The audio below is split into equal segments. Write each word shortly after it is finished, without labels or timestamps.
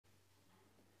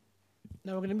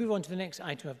Now we're going to move on to the next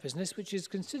item of business, which is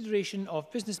consideration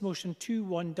of business motion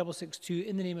 21662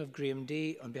 in the name of Graham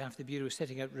Day on behalf of the Bureau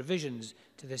setting out revisions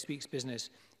to this week's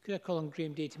business. Could I call on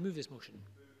Graham Day to move this motion?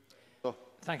 Oh.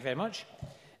 Thank you very much.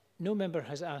 No member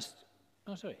has asked...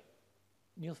 Oh, sorry.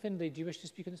 Neil Findlay, do you wish to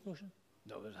speak on this motion?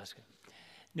 No, I was asking.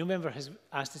 No member has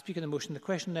asked to speak on the motion. The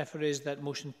question, therefore, is that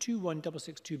motion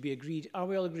 21662 be agreed. Are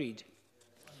we all agreed?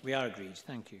 We are agreed.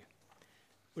 Thank you.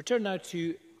 We turn now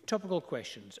to topical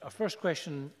questions. Our first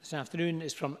question this afternoon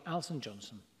is from Alison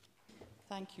Johnson.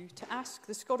 Thank you. To ask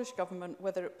the Scottish Government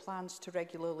whether it plans to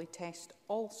regularly test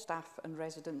all staff and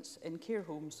residents in care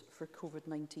homes for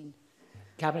COVID-19.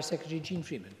 Cabinet Secretary Jean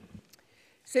Freeman.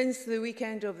 Since the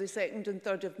weekend of the 2nd and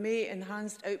 3rd of May,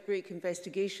 enhanced outbreak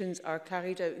investigations are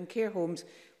carried out in care homes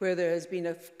where there has been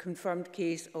a confirmed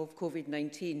case of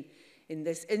COVID-19. In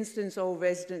this instance, all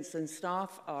residents and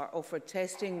staff are offered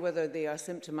testing whether they are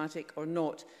symptomatic or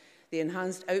not. The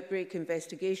enhanced outbreak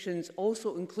investigations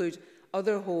also include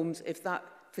other homes if that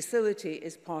facility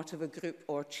is part of a group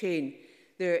or chain.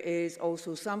 There is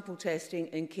also sample testing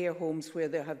in care homes where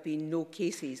there have been no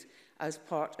cases as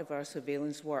part of our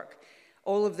surveillance work.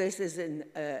 All of this is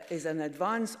an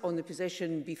advance on the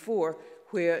position before,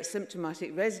 where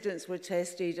symptomatic residents were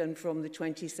tested, and from the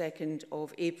 22nd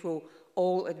of April,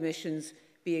 all admissions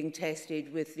being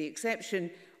tested, with the exception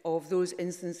of those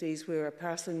instances where a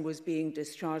person was being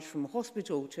discharged from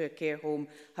hospital to a care home,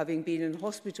 having been in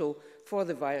hospital for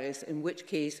the virus, in which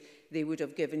case they would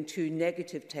have given 2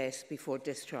 negative tests before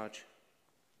discharge.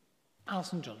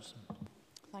 Alison Johnson.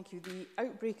 Thank you. The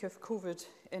outbreak of COVID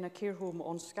in a care home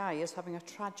on Skye is having a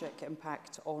tragic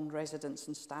impact on residents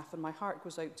and staff, and my heart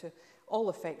goes out to all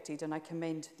affected, and I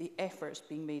commend the efforts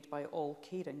being made by all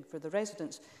caring for the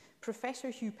residents. Professor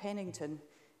Hugh Pennington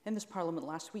in this Parliament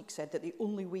last week said that the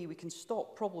only way we can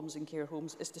stop problems in care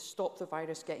homes is to stop the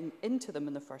virus getting into them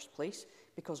in the first place,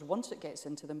 because once it gets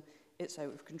into them, it's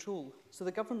out of control. So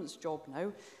the government's job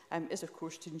now is, of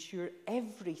course, to ensure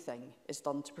everything is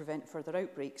done to prevent further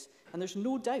outbreaks. And there's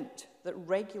no doubt that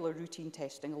regular routine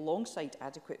testing alongside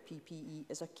adequate PPE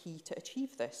is a key to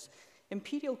achieve this.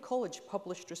 Imperial College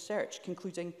published research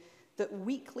concluding that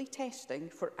weekly testing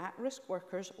for at-risk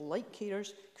workers like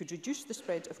carers could reduce the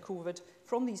spread of COVID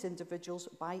from these individuals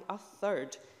by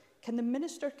 1/3. Can the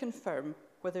Minister confirm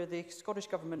whether the Scottish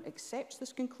Government accepts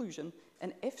this conclusion,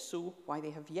 and if so, why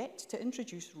they have yet to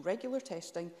introduce regular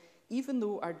testing, even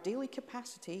though our daily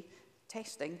capacity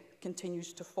testing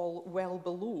continues to fall well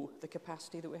below the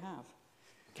capacity that we have?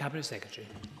 Cabinet Secretary.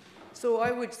 So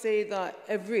I would say that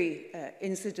every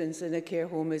incident in a care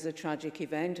home is a tragic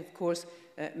event. Of course,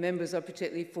 members are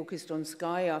particularly focused on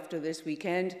Skye after this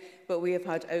weekend, but we have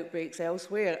had outbreaks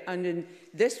elsewhere. And in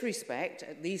this respect,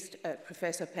 at least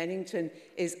Professor Pennington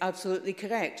is absolutely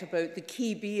correct about the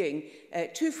key being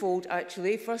twofold,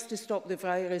 actually. First, to stop the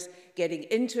virus getting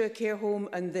into a care home,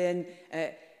 and then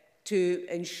to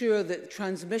ensure that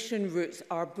transmission routes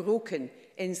are broken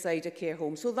inside a care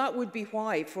home. So that would be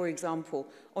why, for example,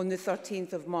 on the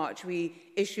 13th of March, we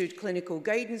issued clinical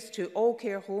guidance to all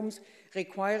care homes,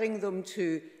 requiring them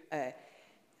to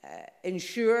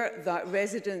ensure that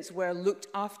residents were looked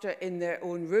after in their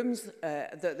own rooms,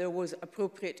 that there was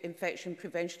appropriate infection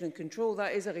prevention and control.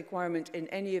 That is a requirement in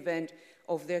any event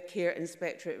of their care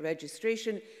inspectorate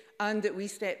registration, and that we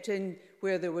stepped in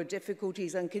where there were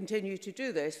difficulties and continue to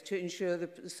do this to ensure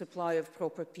the supply of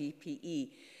proper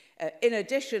PPE. In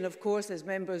addition, of course, as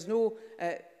members know,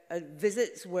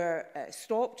 visits were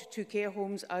stopped to care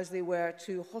homes as they were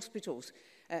to hospitals.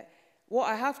 What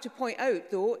I have to point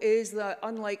out, though, is that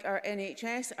unlike our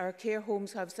NHS, our care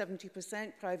homes have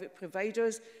 70% private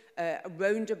providers,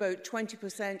 around about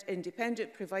 20%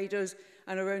 independent providers,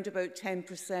 and around about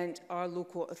 10% are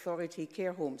local authority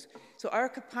care homes. So our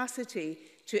capacity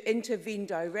to intervene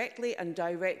directly and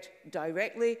direct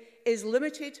directly is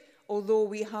limited, although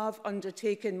we have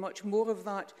undertaken much more of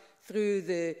that through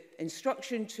the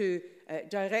instruction to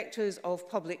directors of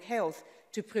public health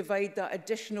to provide that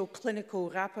additional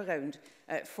clinical wraparound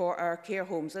for our care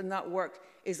homes. And that work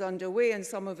is underway, and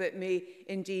some of it may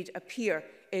indeed appear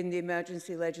in the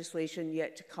emergency legislation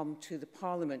yet to come to the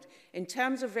Parliament. In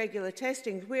terms of regular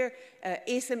testing, where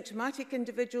asymptomatic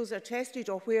individuals are tested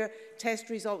or where test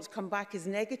results come back as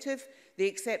negative, the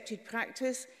accepted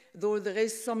practice, though there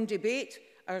is some debate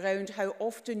around how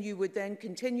often you would then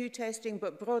continue testing,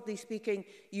 but broadly speaking,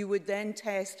 you would then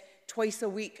test twice a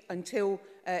week until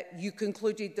you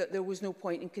concluded that there was no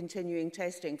point in continuing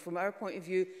testing. From our point of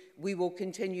view, we will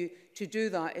continue to do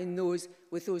that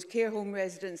with those care home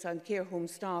residents and care home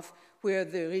staff where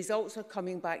the results are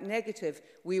coming back negative.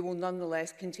 We will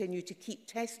nonetheless continue to keep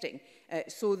testing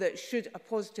so that should a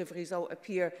positive result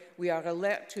appear, we are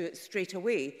alert to it straight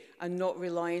away and not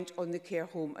reliant on the care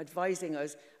home advising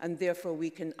us, and therefore we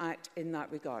can act in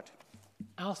that regard.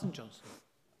 Alison Johnson.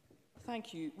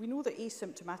 Thank you. We know that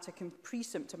asymptomatic and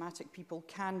pre-symptomatic people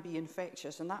can be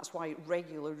infectious, and that's why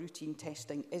regular routine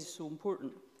testing is so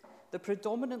important. The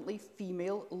predominantly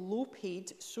female,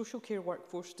 low-paid social care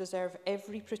workforce deserve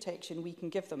every protection we can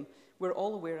give them. We're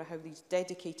all aware of how these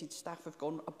dedicated staff have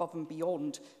gone above and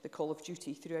beyond the call of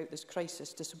duty throughout this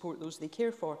crisis to support those they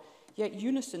care for. Yet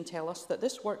Unison tell us that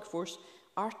this workforce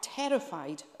are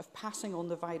terrified of passing on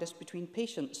the virus between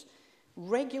patients.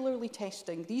 Regularly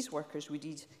testing these workers would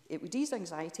ease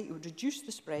anxiety, it would reduce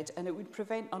the spread, and it would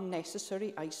prevent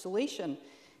unnecessary isolation.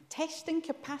 Testing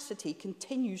capacity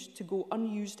continues to go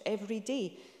unused every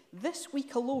day. This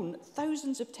week alone,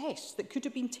 thousands of tests that could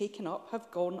have been taken up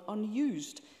have gone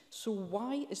unused. So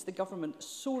why is the government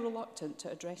so reluctant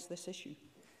to address this issue?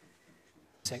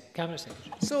 Cabinet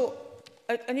Secretary. So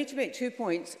I need to make 2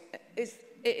 points.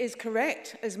 It is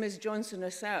correct, as Ms Johnson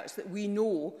asserts, that we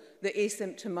know that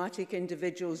asymptomatic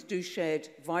individuals do shed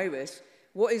virus.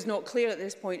 What is not clear at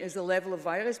this point is the level of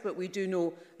virus, but we do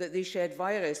know that they shed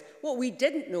virus. What we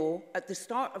didn't know at the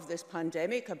start of this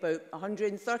pandemic, about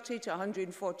 130 to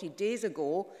 140 days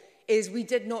ago, is we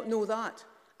did not know that.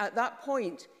 At that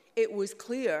point, it was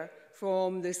clear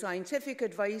from the scientific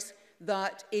advice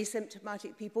that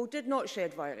asymptomatic people did not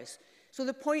shed virus. So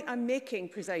the point I'm making,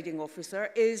 Presiding Officer,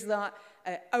 is that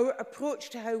our approach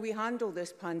to how we handle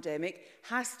this pandemic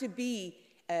has to be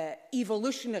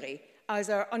evolutionary, as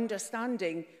our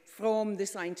understanding from the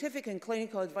scientific and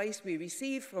clinical advice we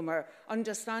receive, from our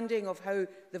understanding of how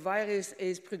the virus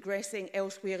is progressing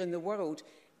elsewhere in the world,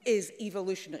 is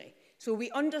evolutionary. So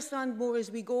we understand more as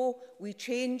we go, we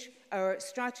change our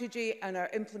strategy and our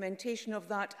implementation of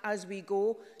that as we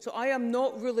go. So I am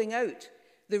not ruling out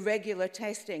the regular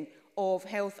testing of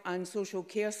health and social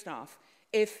care staff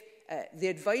if the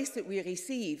advice that we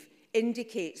receive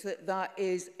indicates that that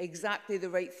is exactly the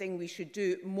right thing we should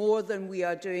do, more than we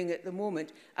are doing at the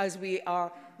moment, as we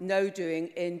are now doing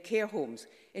in care homes.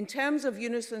 In terms of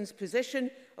Unison's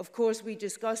position, of course, we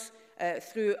discuss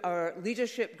through our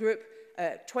leadership group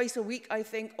twice a week, I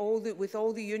think, with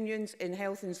all the unions in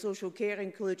health and social care,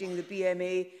 including the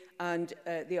BMA and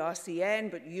the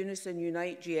RCN, but Unison,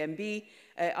 Unite, GMB.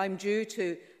 I'm due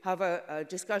to have a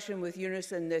discussion with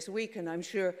Unison this week, and I'm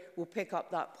sure we'll pick up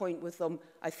that point with them,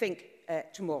 I think,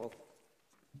 tomorrow.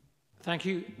 Thank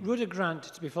you. Rhoda Grant,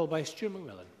 to be followed by Stuart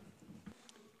McMillan.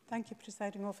 Thank you,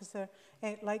 Presiding Officer.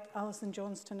 Like Alison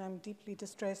Johnston, I'm deeply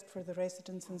distressed for the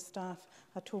residents and staff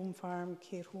at Home Farm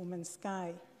Care Home in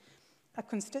Skye. A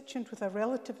constituent with a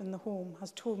relative in the home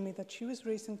has told me that she was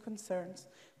raising concerns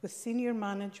with senior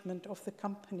management of the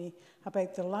company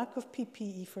about the lack of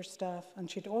PPE for staff,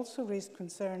 and she'd also raised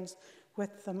concerns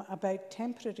with them about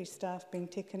temporary staff being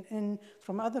taken in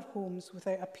from other homes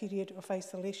without a period of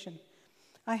isolation.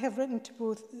 I've written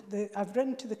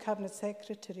to the Cabinet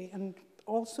Secretary and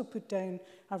also put down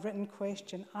a written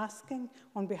question asking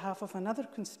on behalf of another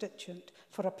constituent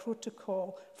for a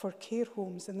protocol for care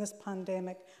homes in this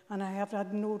pandemic, and I have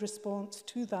had no response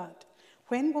to that.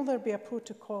 When will there be a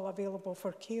protocol available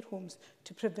for care homes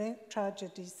to prevent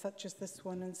tragedies such as this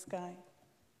one in Skye?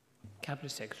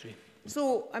 Cabinet Secretary.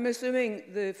 So I'm assuming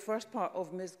the first part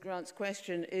of Ms Grant's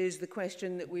question is the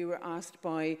question that we were asked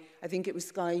by, I think it was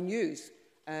Sky News,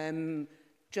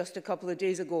 just a couple of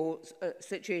days ago, a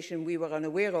situation we were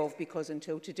unaware of because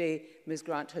until today Ms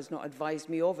Grant has not advised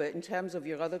me of it. In terms of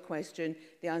your other question,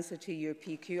 the answer to your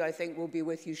PQ I think will be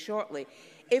with you shortly.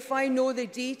 If I know the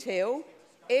detail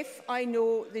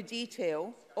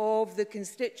of the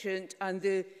constituent and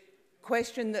the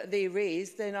question that they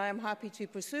raised, then I am happy to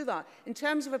pursue that. In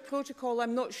terms of a protocol,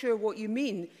 I'm not sure what you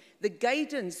mean. The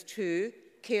guidance to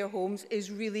care homes is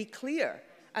really clear,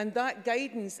 and that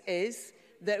guidance is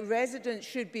that residents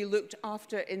should be looked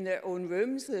after in their own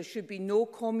rooms. There should be no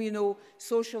communal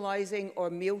socialising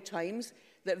or meal times,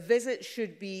 that visits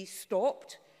should be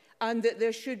stopped, and that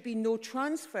there should be no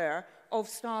transfer of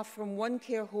staff from one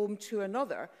care home to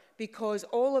another, because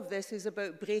all of this is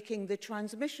about breaking the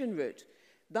transmission route.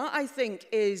 That, I think,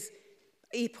 is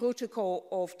a protocol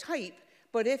of type,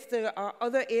 but if there are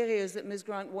other areas that Ms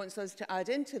Grant wants us to add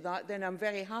into that, then I'm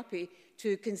very happy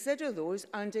to consider those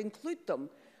and include them.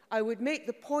 I would make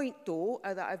the point, though,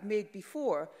 that I've made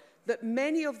before, that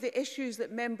many of the issues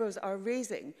that members are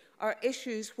raising are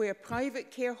issues where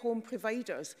private care home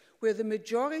providers, where the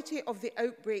majority of the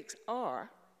outbreaks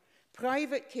are,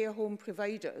 private care home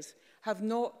providers have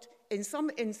not, in some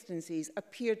instances,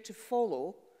 appeared to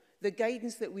follow the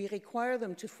guidance that we require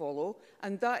them to follow,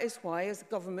 and that is why, as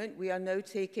government, we are now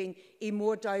taking a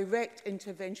more direct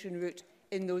intervention route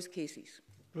in those cases.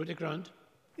 Rhoda Grant.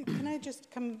 Can I just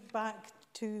come back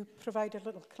to provide a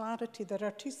little clarity? There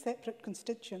are two separate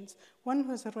constituents. One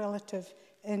was a relative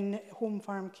in Home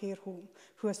Farm Care Home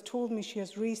who has told me she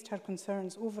has raised her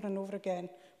concerns over and over again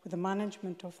with the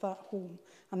management of that home,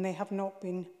 and they have not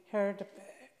been heard.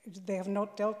 They have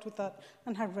not dealt with that,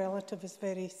 and her relative is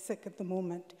very sick at the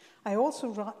moment. I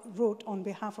also wrote on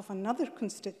behalf of another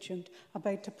constituent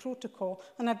about a protocol,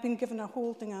 and I've been given a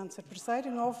holding answer.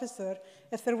 Presiding officer,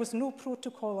 if there was no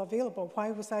protocol available, why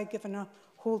was I given a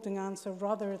holding answer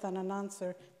rather than an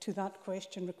answer to that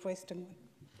question requesting one?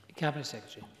 Cabinet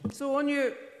Secretary. So on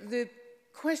the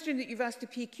question that you've asked the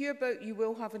PQ about, you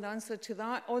will have an answer to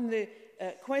that. On the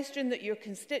question that your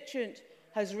constituent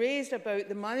has raised about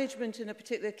the management in a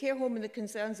particular care home and the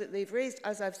concerns that they've raised,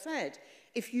 as I've said,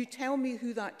 if you tell me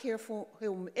who that care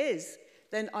home is,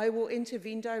 then I will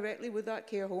intervene directly with that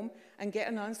care home and get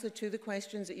an answer to the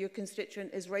questions that your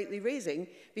constituent is rightly raising,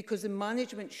 because the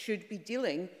management should be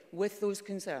dealing with those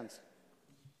concerns.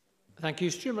 Thank you.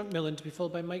 Stuart McMillan, to be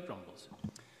followed by Mike Rumbles.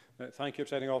 Thank you,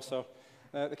 Presiding Officer.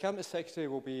 The Cabinet Secretary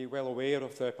will be well aware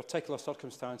of the particular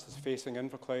circumstances facing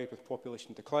Inverclyde with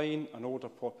population decline, an older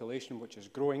population which is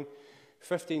growing,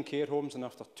 15 care homes, and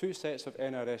after 2 sets of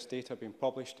NRS data being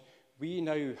published, we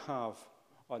now have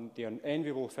the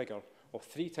unenviable figure of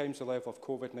 3 times the level of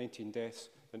COVID-19 deaths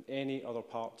than any other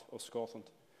part of Scotland.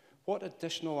 What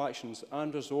additional actions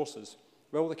and resources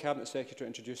will the Cabinet Secretary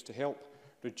introduce to help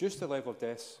reduce the level of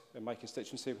deaths in my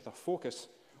constituency with a focus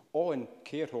on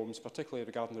care homes, particularly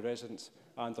regarding the residents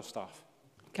and their staff?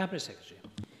 Cabinet Secretary.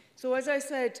 So as I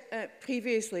said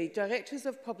previously, Directors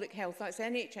of Public Health, that's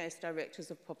NHS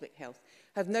Directors of Public Health,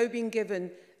 have now been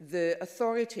given the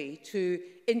authority to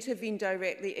intervene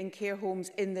directly in care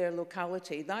homes in their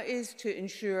locality. That is to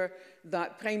ensure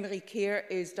that primary care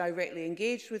is directly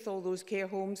engaged with all those care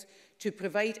homes, to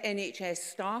provide NHS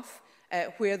staff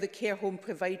where the care home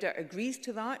provider agrees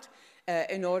to that,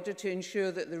 in order to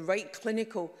ensure that the right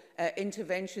clinical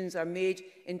interventions are made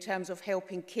in terms of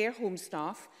helping care home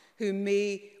staff who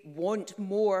may want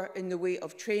more in the way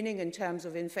of training in terms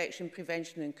of infection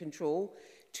prevention and control,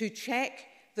 to check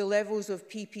the levels of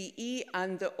PPE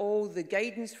and that all the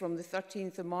guidance from the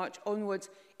 13th of March onwards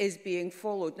is being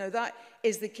followed. Now, that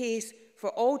is the case for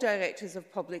all Directors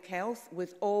of Public Health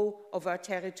with all of our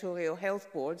territorial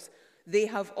health boards. They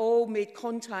have all made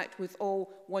contact with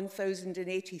all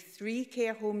 1,083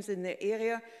 care homes in their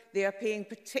area. They are paying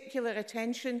particular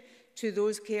attention to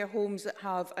those care homes that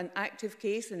have an active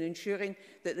case and ensuring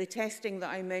that the testing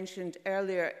that I mentioned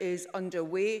earlier is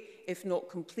underway, if not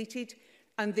completed.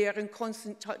 And they are in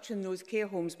constant touch in those care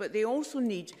homes. But they also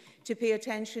need to pay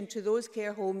attention to those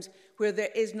care homes where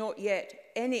there is not yet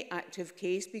any active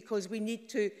case, because we need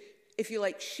to, if you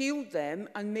like, shield them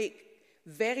and make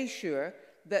very sure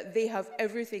that they have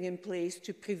everything in place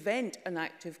to prevent an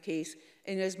active case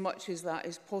in as much as that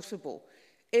is possible.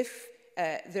 If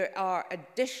there are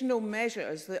additional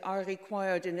measures that are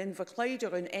required in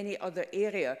Inverclyde or in any other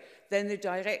area, then the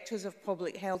Directors of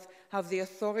Public Health have the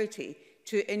authority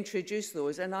to introduce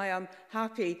those. And I am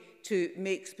happy to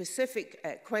make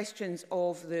specific questions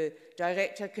of the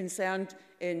Director concerned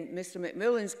in Mr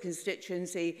McMillan's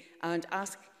constituency and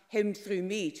ask him through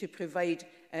me to provide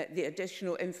the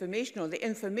additional information or the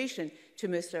information to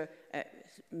Mr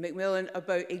McMillan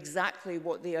about exactly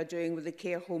what they are doing with the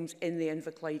care homes in the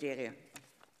Inverclyde area.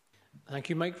 Thank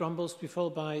you. Mike Rumbles, to be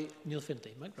followed by Neil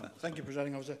Findlay. Mike Rumbles. Thank you,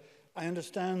 Presiding Officer. I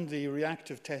understand the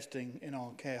reactive testing in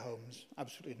our care homes,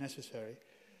 absolutely necessary.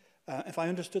 If I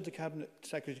understood the Cabinet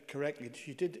Secretary correctly,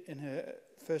 she did in her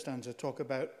first answer talk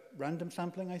about random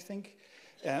sampling, I think.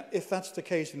 If that's the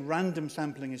case and random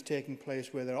sampling is taking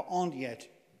place where there aren't yet,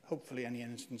 hopefully, any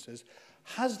instances,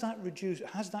 has that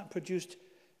produced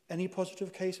any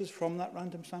positive cases from that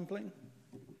random sampling?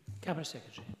 Cabinet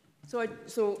Secretary.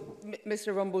 So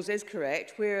Mr Rumbles is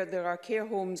correct. Where there are care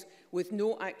homes with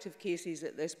no active cases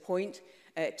at this point,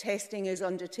 testing is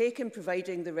undertaken,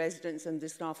 providing the residents and the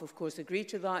staff, of course, agree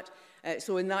to that.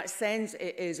 So in that sense,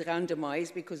 it is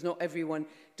randomised because not everyone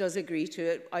does agree to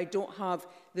it. I don't have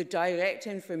the direct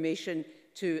information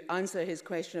to answer his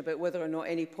question about whether or not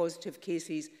any positive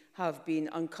cases have been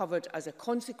uncovered as a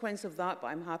consequence of that, but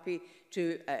I'm happy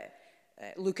to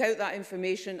look out that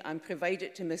information and provide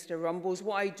it to Mr Rumbles.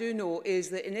 What I do know is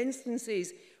that in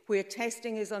instances where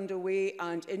testing is underway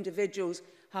and individuals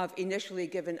have initially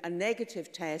given a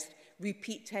negative test,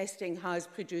 repeat testing has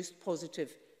produced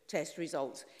positive test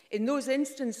results. In those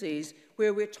instances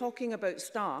where we're talking about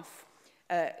staff,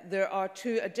 there are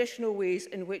two additional ways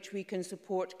in which we can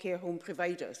support care home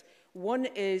providers. One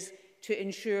is to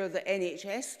ensure that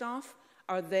NHS staff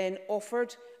are then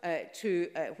offered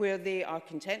where they are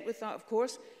content with that, of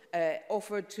course,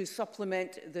 offered to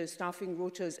supplement the staffing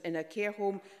rotas in a care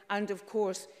home. And of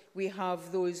course, we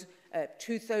have those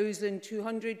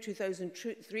 2,200,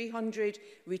 2,300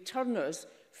 returners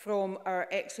from our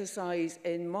exercise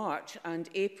in March and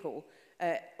April,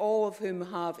 all of whom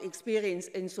have experience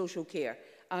in social care.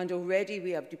 And already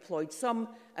we have deployed some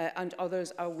and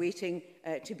others are waiting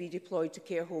to be deployed to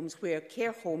care homes where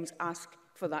care homes ask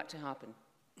for that to happen.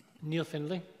 Neil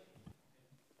Findlay.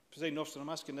 Presiding Officer, I'm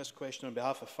asking this question on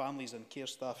behalf of families and care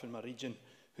staff in my region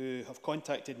who have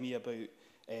contacted me about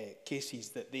cases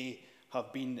that they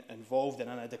have been involved in,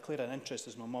 and I declare an interest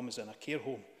as my mum is in a care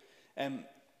home.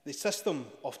 The system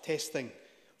of testing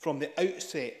from the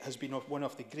outset has been one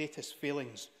of the greatest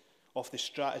failings of the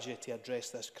strategy to address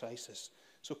this crisis.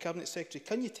 So, Cabinet Secretary,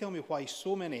 can you tell me why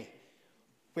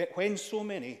when so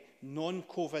many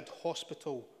non-COVID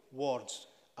hospital wards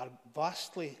are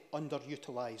vastly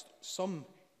underutilised, some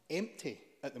empty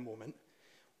at the moment,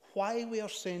 why we are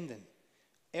sending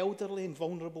elderly and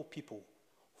vulnerable people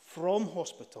from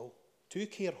hospital to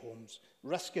care homes,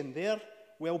 risking their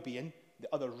well-being, the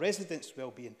other residents'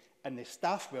 well-being and the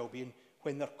staff well-being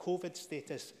when their COVID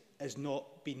status is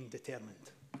not being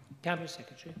determined? Cabinet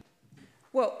Secretary.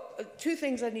 Well, two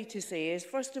things I need to say is,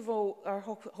 first of all, our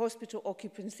hospital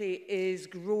occupancy is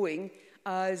growing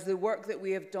as the work that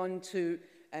we have done to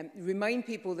remind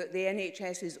people that the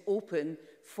NHS is open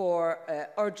for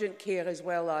urgent care as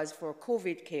well as for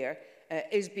COVID care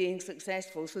is being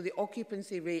successful. So the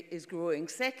occupancy rate is growing.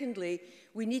 Secondly,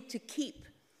 we need to keep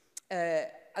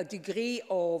a degree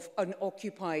of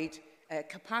unoccupied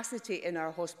capacity in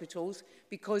our hospitals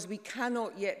because we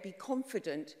cannot yet be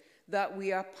confident that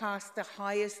we are past the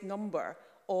highest number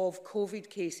of COVID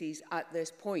cases at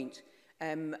this point.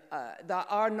 That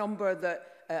our number that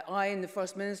I and the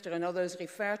First Minister and others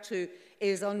refer to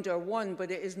is under 1,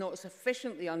 but it is not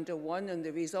sufficiently under 1, and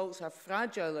the results are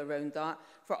fragile around that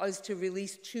for us to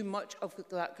release too much of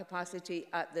that capacity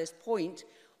at this point,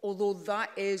 although that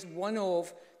is one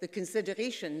of the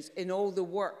considerations in all the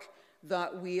work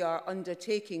that we are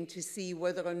undertaking to see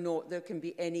whether or not there can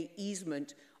be any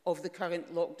easement of the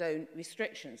current lockdown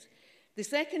restrictions. The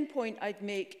second point I'd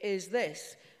make is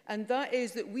this, and that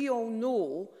is that we all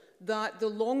know that the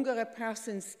longer a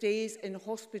person stays in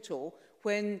hospital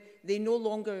when they no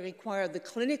longer require the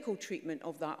clinical treatment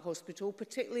of that hospital,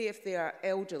 particularly if they are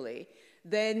elderly,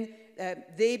 then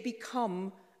they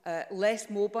become less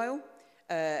mobile,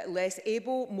 less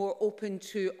able, more open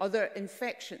to other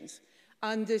infections.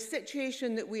 And the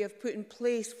situation that we have put in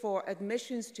place for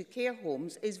admissions to care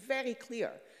homes is very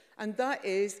clear. And that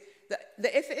is that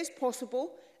if it is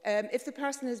possible, if the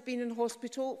person has been in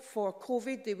hospital for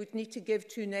COVID, they would need to give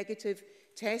 2 negative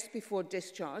tests before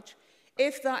discharge.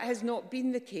 If that has not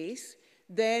been the case,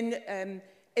 then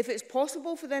if it's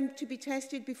possible for them to be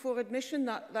tested before admission,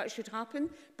 that should happen.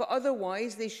 But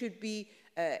otherwise, they should be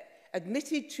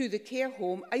admitted to the care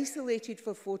home, isolated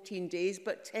for 14 days,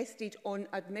 but tested on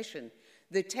admission.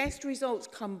 The test results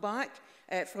come back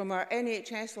from our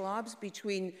NHS labs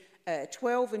between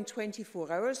 12 and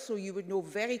 24 hours, so you would know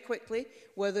very quickly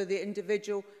whether the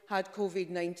individual had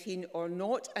COVID-19 or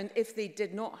not, and if they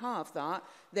did not have that,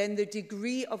 then the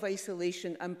degree of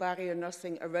isolation and barrier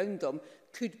nursing around them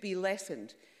could be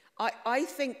lessened. I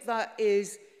think that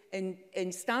is,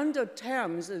 in standard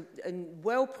terms, in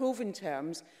well-proven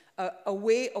terms, a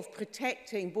way of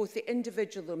protecting both the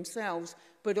individual themselves,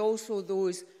 but also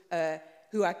those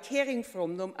who are caring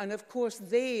from them. And of course,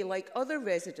 they, like other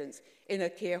residents in a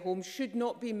care home, should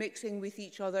not be mixing with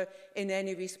each other in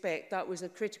any respect. That was a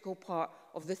critical part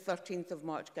of the 13th of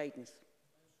March guidance.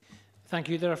 Thank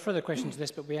you. There are further questions to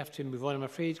this, but we have to move on, I'm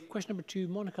afraid. Question number 2,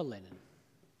 Monica Lennon.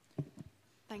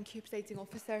 Thank you, Presiding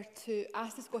Officer. To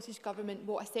ask the Scottish Government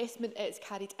what assessment it has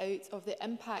carried out of the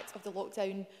impact of the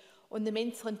lockdown on the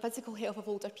mental and physical health of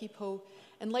older people,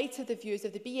 in light of the views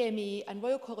of the BME and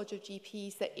Royal College of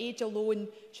GPs that age alone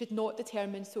should not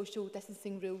determine social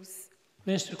distancing rules.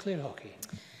 Minister Claire Hockey.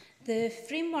 The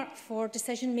framework for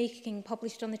decision-making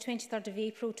published on the 23rd of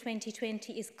April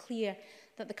 2020 is clear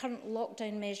that the current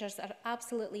lockdown measures are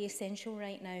absolutely essential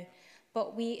right now,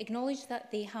 but we acknowledge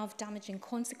that they have damaging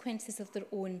consequences of their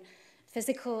own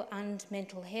physical and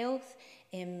mental health,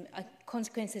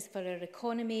 consequences for our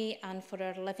economy and for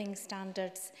our living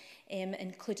standards,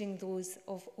 including those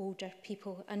of older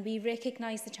people. And we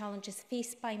recognise the challenges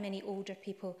faced by many older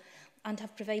people and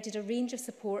have provided a range of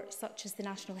support, such as the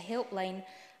National Helpline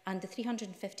and the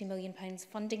 £350 million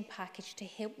funding package to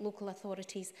help local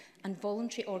authorities and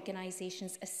voluntary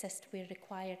organisations assist where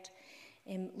required.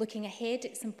 Looking ahead,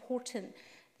 it's important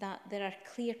that there are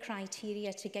clear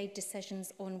criteria to guide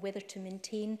decisions on whether to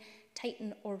maintain,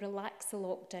 tighten or relax the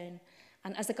lockdown.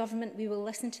 And as a government, we will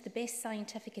listen to the best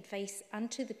scientific advice and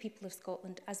to the people of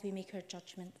Scotland as we make our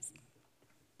judgments.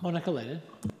 Monica Lennon.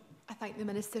 I thank the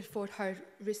Minister for her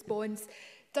response.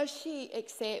 Does she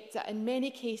accept that in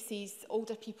many cases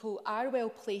older people are well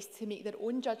placed to make their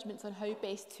own judgments on how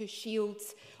best to shield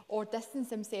or distance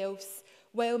themselves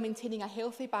while maintaining a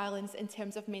healthy balance in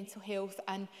terms of mental health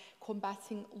and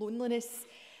combating loneliness?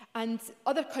 And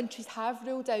other countries have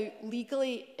ruled out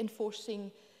legally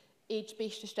enforcing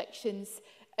age-based restrictions.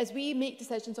 As we make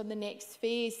decisions on the next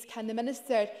phase, can the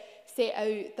Minister set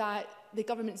out that the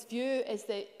government's view is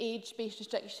that age-based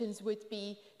restrictions would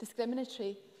be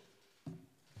discriminatory?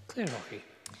 Claire Rocky.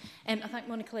 I thank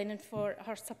Monica Lennon for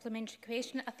her supplementary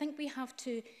question. I think we have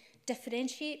to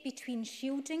differentiate between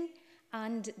shielding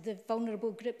and the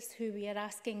vulnerable groups who we are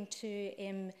asking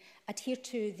to adhere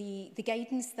to the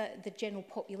guidance that the general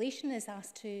population is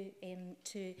asked to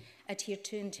adhere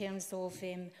to in terms of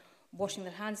washing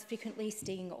their hands frequently,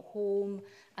 staying at home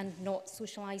and not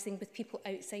socialising with people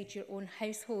outside your own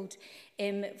household.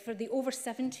 For the over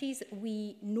 70s,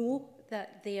 we know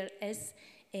that there is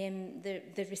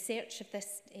the research of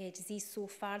this disease so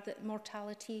far that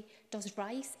mortality does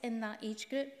rise in that age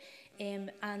group,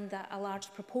 and that a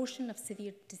large proportion of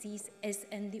severe disease is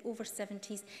in the over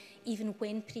 70s, even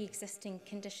when pre-existing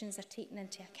conditions are taken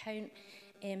into account.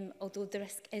 Although the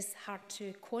risk is hard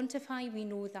to quantify, we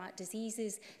know that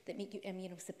diseases that make you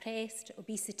immunosuppressed,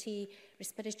 obesity,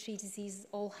 respiratory diseases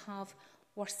all have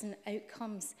worsened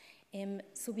outcomes.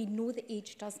 So we know that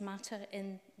age does matter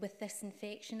with this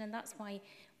infection, and that's why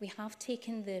we have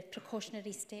taken the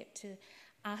precautionary step to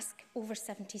ask over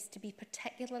 70s to be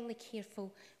particularly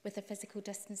careful with their physical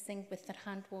distancing, with their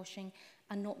hand washing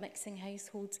and not mixing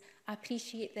households. I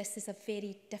appreciate this is a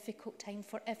very difficult time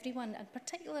for everyone, and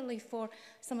particularly for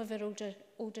some of our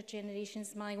older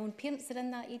generations. My own parents are in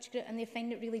that age group and they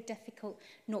find it really difficult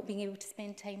not being able to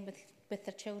spend time with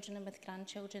their children and with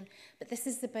grandchildren. But this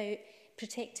is about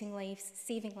protecting lives,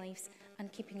 saving lives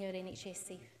and keeping our NHS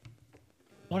safe.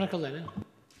 Monica Lennon.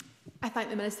 I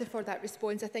thank the Minister for that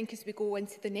response. I think as we go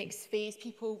into the next phase,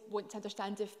 people want to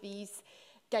understand if these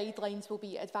guidelines will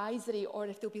be advisory or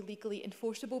if they'll be legally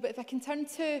enforceable. But if I can turn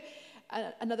to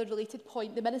another related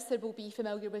point, the Minister will be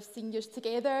familiar with Seniors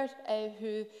Together,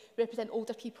 who represent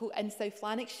older people in South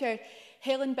Lanarkshire.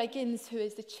 Helen Biggins, who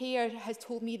is the chair, has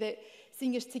told me that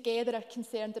Seniors Together are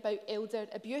concerned about elder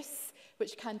abuse,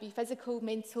 which can be physical,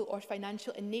 mental or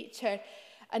financial in nature.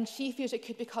 And she fears it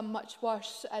could become much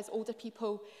worse as older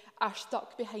people are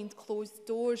stuck behind closed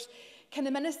doors. Can the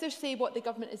Minister say what the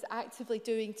government is actively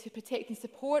doing to protect and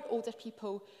support older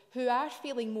people who are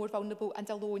feeling more vulnerable and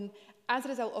alone as a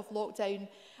result of lockdown,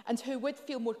 and who would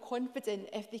feel more confident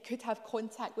if they could have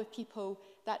contact with people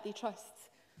that they trust?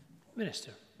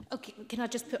 Minister. Okay, can I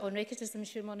just put on record, as I'm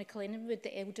sure Monica Lennon would,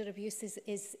 that elder abuse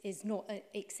is not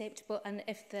acceptable, and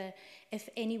if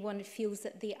anyone feels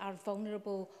that they are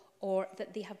vulnerable or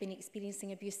that they have been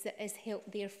experiencing abuse, there is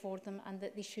help there for them, and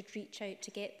that they should reach out to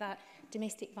get that.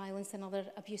 Domestic violence and other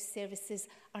abuse services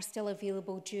are still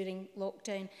available during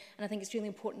lockdown, and I think it's really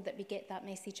important that we get that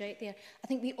message out there. I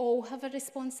think we all have a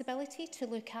responsibility to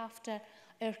look after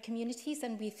our communities,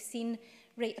 and we've seen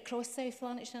right across South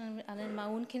Lanarkshire and in my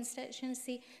own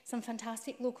constituency some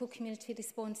fantastic local community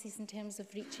responses in terms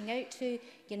of reaching out to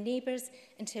your neighbours,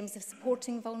 in terms of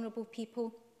supporting vulnerable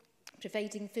people,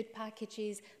 providing food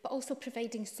packages, but also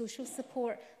providing social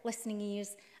support, listening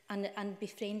ears and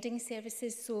befriending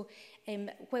services. So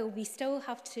while we still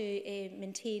have to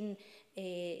maintain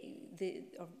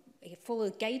follow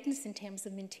guidance in terms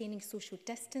of maintaining social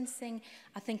distancing,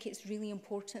 I think it's really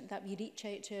important that we reach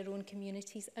out to our own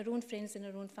communities, our own friends and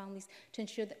our own families to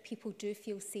ensure that people do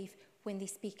feel safe when they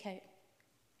speak out.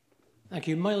 Thank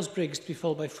you. Miles Briggs to be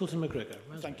followed by Fulton McGregor.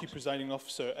 Thank you, Presiding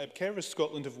Officer. Carers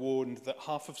Scotland have warned that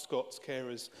half of Scots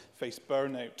carers face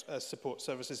burnout as support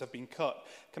services have been cut.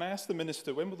 Can I ask the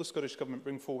Minister, when will the Scottish Government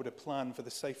bring forward a plan for the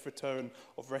safe return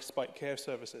of respite care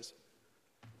services?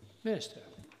 Minister.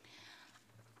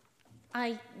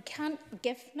 I can't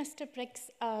give Mr Briggs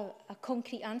a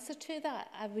concrete answer to that.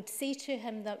 I would say to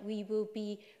him that we will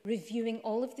be reviewing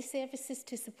all of the services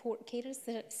to support carers.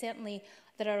 Certainly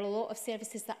there are a lot of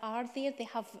services that are there.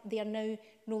 They are now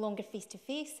no longer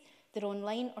face-to-face. They're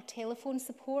online or telephone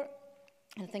support.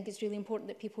 And I think it's really important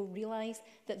that people realise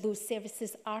that those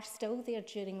services are still there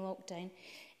during lockdown.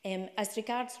 As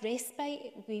regards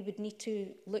respite, we would need to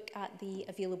look at the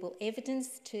available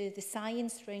evidence, to the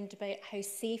science round about how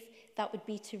safe that would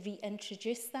be to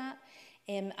reintroduce that,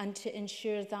 and to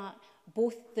ensure that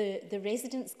both the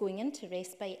residents going into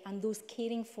respite and those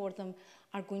caring for them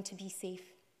are going to be safe.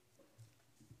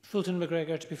 Fulton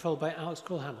McGregor, to be followed by Alex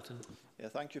Cole-Hamilton. Yeah,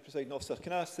 thank you, Presiding Officer.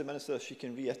 Can I ask the Minister if she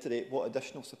can reiterate what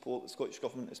additional support the Scottish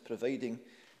Government is providing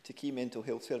to key mental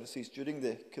health services during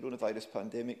the coronavirus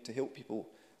pandemic to help people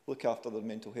look after their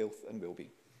mental health and well-being?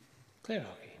 Claire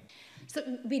Hockey. So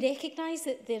we recognise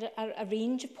that there are a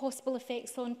range of possible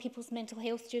effects on people's mental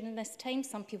health during this time.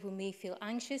 Some people may feel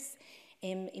anxious,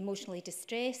 emotionally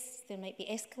distressed. There might be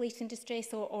escalating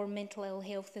distress or mental ill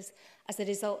health as a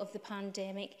result of the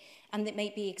pandemic. And that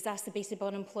might be exacerbated by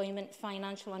unemployment,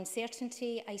 financial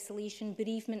uncertainty, isolation,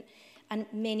 bereavement and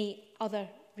many other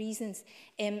reasons.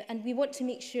 And we want to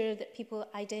make sure that people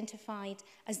identified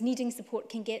as needing support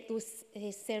can get those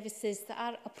services that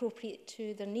are appropriate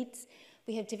to their needs.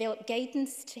 We have developed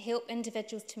guidance to help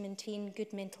individuals to maintain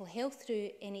good mental health through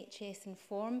NHS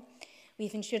Inform.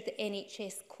 We've ensured the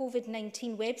NHS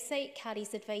COVID-19 website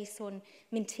carries advice on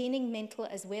maintaining mental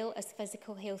as well as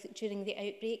physical health during the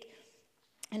outbreak.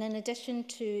 And in addition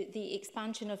to the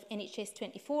expansion of NHS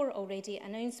 24 already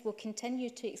announced, we'll continue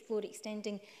to explore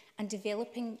extending and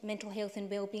developing mental health and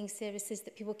wellbeing services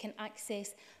that people can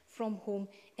access from home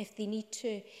if they need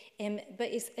to. But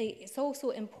it's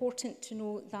also important to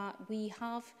know that we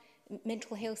have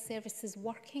mental health services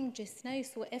working just now.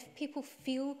 So if people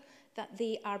feel that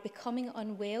they are becoming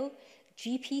unwell,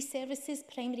 GP services,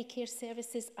 primary care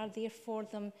services are there for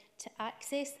them to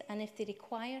access, and if they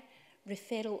require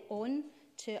referral on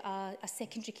to a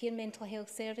secondary care mental health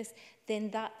service, then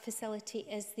that facility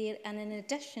is there. And in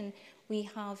addition, we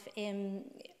have,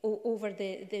 over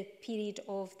the period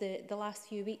of the last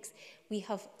few weeks, we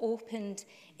have opened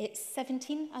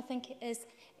 17, I think it is,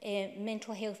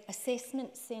 mental health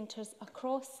assessment centres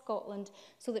across Scotland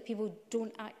so that people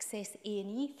don't access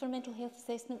A&E for mental health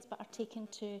assessments but are taken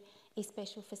to a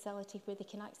special facility where they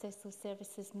can access those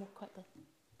services more quickly.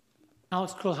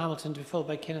 Alex Cole-Hamilton, to be followed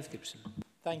by Kenneth Gibson.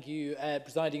 Thank you,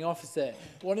 Presiding Officer.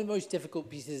 One of the most difficult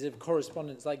pieces of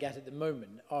correspondence I get at the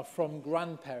moment are from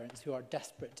grandparents who are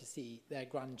desperate to see their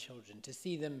grandchildren, to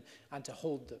see them and to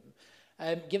hold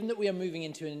them. Given that we are moving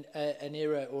into an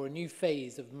era or a new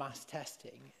phase of mass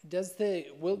testing,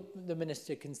 will the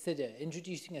Minister consider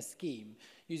introducing a scheme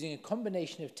using a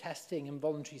combination of testing and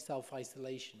voluntary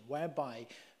self-isolation, whereby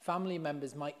family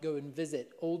members might go and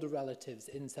visit older relatives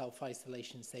in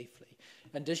self-isolation safely?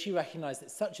 And does she recognise that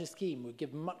such a scheme would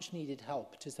give much needed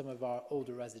help to some of our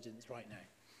older residents right now?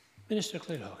 Minister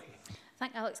Claire Hockey.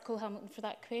 Thank Alex Cole-Hamilton for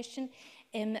that question.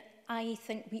 I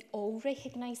think we all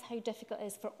recognise how difficult it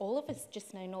is for all of us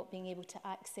just now not being able to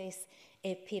access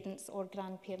parents or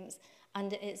grandparents,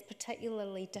 and it's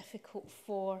particularly difficult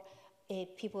for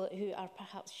people who are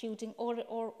perhaps shielding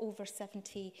or over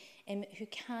 70 who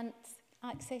can't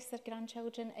access their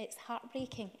grandchildren. It's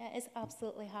heartbreaking. It is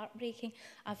absolutely heartbreaking.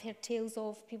 I've heard tales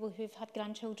of people who've had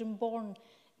grandchildren born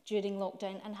during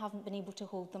lockdown and haven't been able to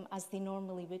hold them as they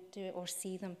normally would do or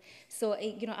see them. So,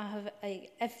 you know, I have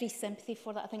every sympathy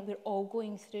for that. I think we're all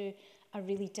going through a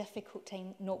really difficult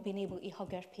time not being able to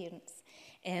hug our parents.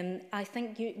 I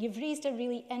think you've raised a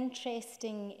really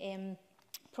interesting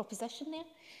proposition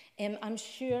there. I'm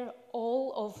sure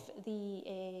all of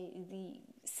the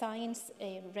science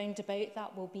round about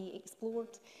that will be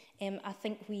explored. I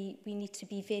think we need to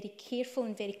be very careful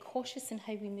and very cautious in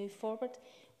how we move forward.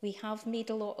 We have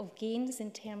made a lot of gains in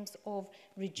terms of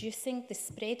reducing the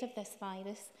spread of this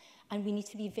virus, and we need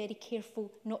to be very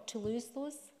careful not to lose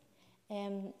those,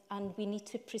 and we need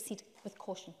to proceed with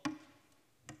caution.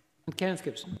 Kenneth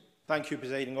Gibson. Thank you,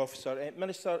 Presiding Officer.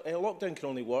 Minister, lockdown can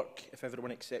only work if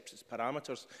everyone accepts its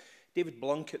parameters. David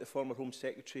Blunkett, the former Home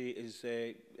Secretary, is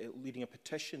leading a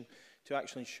petition to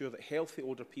actually ensure that healthy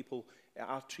older people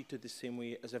are treated the same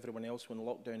way as everyone else when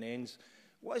lockdown ends.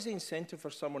 What is the incentive for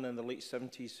someone in their late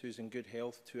 70s who's in good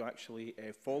health to actually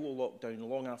follow lockdown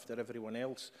long after everyone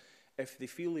else if they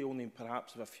feel they only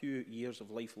perhaps have a few years of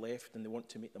life left and they want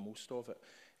to make the most of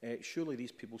it? Surely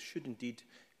these people should indeed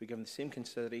be given the same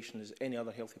consideration as any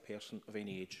other healthy person of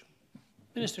any age.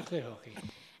 Minister Claire Hockey.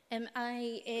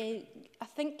 I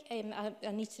think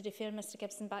I need to refer Mr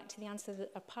Gibson back to the answer,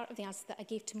 that, or part of the answer that I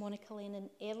gave to Monica Lennon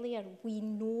earlier. We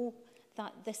know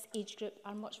that this age group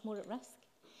are much more at risk.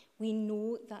 We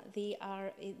know that they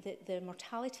are, that the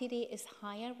mortality rate is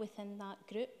higher within that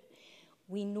group.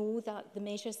 We know that the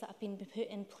measures that have been put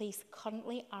in place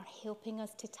currently are helping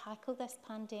us to tackle this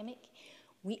pandemic.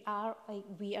 We are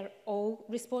all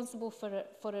responsible for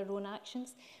our own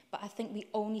actions, but I think we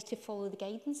all need to follow the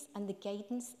guidance, and the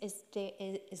guidance is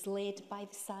led by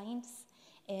the science.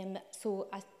 So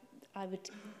I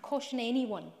would caution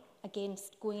anyone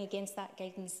against going against that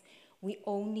guidance. We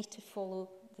all need to follow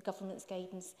the government's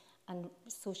guidance and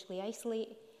socially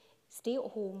isolate, stay at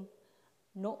home,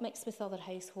 not mix with other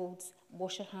households,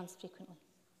 wash your hands frequently.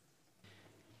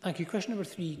 Thank you. Question number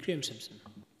 3, Graham Simpson.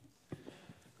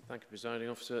 Thank you, Presiding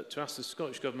Officer. To ask the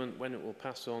Scottish Government when it will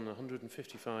pass on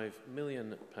 £155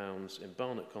 million in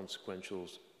Barnett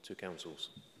consequentials to councils.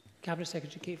 Cabinet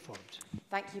Secretary Kate Forbes.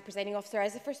 Thank you, Presiding Officer.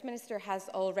 As the First Minister has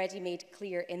already made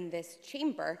clear in this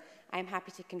chamber, I am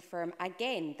happy to confirm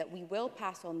again that we will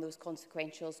pass on those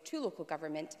consequentials to local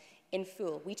government in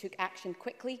full. We took action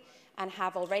quickly and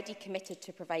have already committed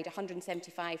to provide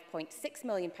 £175.6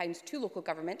 million to local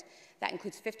government. That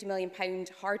includes £50 million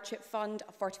hardship fund,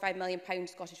 a £45 million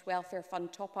Scottish Welfare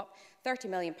Fund top-up, £30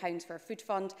 million for a food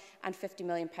fund and £50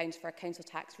 million for a council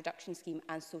tax reduction scheme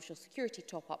and social security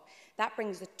top-up. That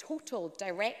brings the total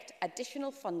direct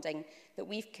additional funding that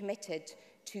we've committed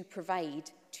to provide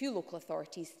to local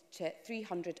authorities to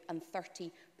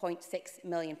 £330.6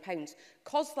 million.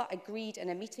 COSLA agreed in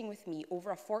a meeting with me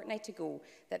over a fortnight ago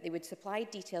that they would supply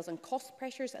details on cost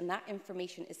pressures, and that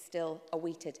information is still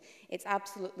awaited. It's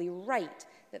absolutely right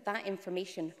that that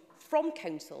information from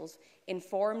councils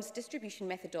informs distribution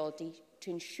methodology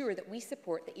to ensure that we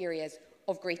support the areas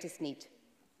of greatest need.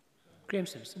 Graham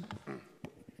Simpson.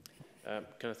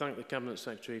 Can I thank the Cabinet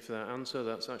Secretary for that answer?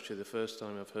 That's actually the first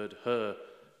time I've heard her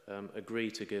agree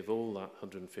to give all that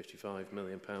 £155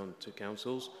 million to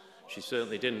councils. She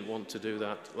certainly didn't want to do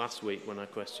that last week when I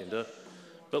questioned her.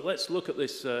 But let's look at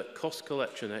this cost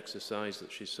collection exercise that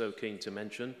she's so keen to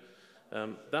mention.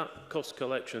 That cost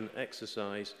collection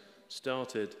exercise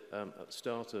started at the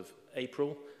start of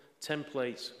April.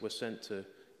 Templates were sent to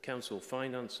council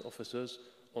finance officers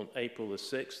on April the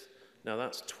 6th. Now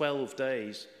that's 12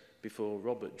 days before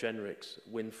Robert Jenrick's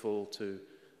windfall to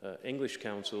English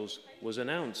councils was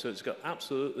announced. So it's got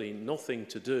absolutely nothing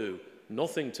to do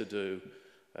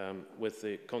with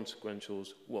the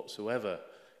consequentials whatsoever.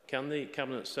 Can the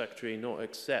Cabinet Secretary not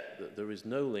accept that there is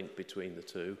no link between the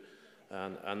two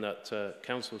and that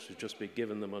council should just be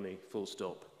given the money full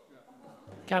stop?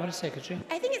 Cabinet Secretary.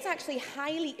 I think it's actually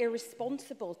highly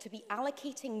irresponsible to be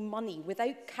allocating money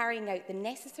without carrying out the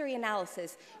necessary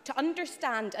analysis to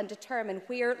understand and determine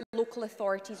where local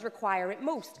authorities require it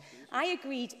most. I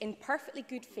agreed in perfectly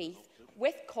good faith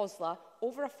with COSLA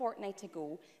over a fortnight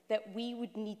ago that we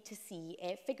would need to see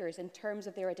figures in terms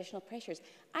of their additional pressures.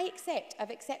 I've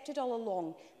accepted all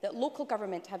along that local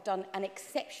government have done an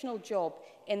exceptional job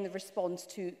in the response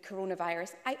to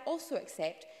coronavirus. I also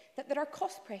accept that there are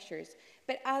cost pressures.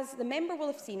 But as the member will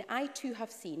have seen, I too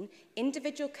have seen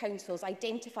individual councils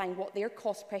identifying what their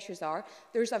cost pressures are.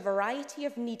 There's a variety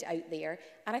of need out there,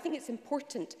 and I think it's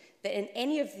important that in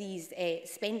any of these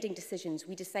spending decisions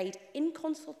we decide in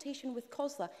consultation with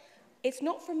COSLA. It's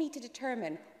not for me to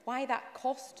determine why that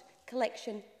cost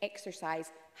collection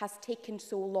exercise has taken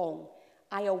so long.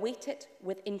 I await it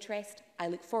with interest. I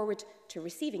look forward to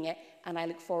receiving it, and I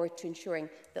look forward to ensuring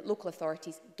that local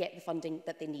authorities get the funding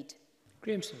that they need.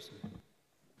 Graham Simpson.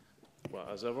 Well,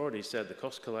 as I've already said, the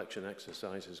cost collection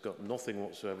exercise has got nothing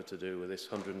whatsoever to do with this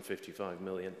 £155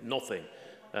 million. Nothing.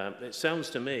 It sounds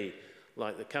to me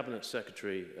like the Cabinet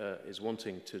Secretary is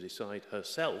wanting to decide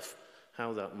herself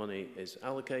how that money is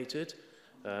allocated.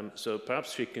 So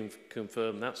perhaps she can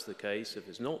confirm that's the case. If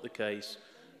it's not the case,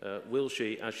 will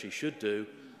she, as she should do,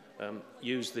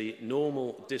 use the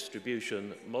normal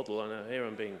distribution model? And I hear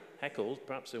I'm being heckled.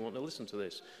 Perhaps they want to listen to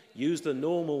this. Use the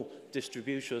normal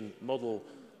distribution model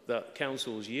that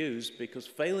councils use, because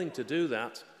failing to do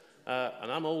that,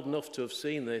 and I'm old enough to have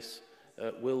seen this,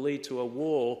 will lead to a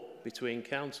war between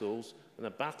councils and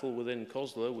a battle within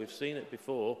COSLA. We've seen it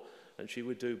before, and she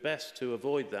would do best to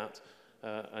avoid that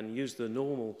and use the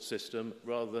normal system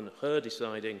rather than her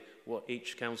deciding what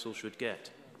each council should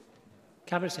get.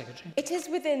 Cabinet Secretary. It is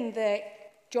within the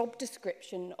job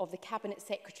description of the Cabinet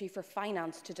Secretary for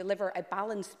Finance to deliver a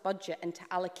balanced budget and to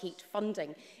allocate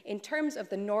funding. In terms of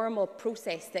the normal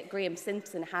process that Graham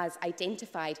Simpson has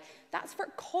identified, that's for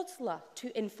COSLA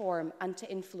to inform and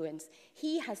to influence.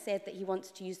 He has said that he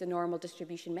wants to use the normal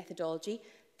distribution methodology.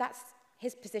 That's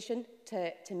his position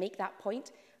to make that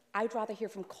point. I'd rather hear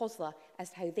from COSLA as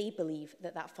to how they believe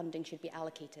that that funding should be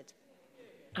allocated.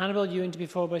 Annabel Ewan to be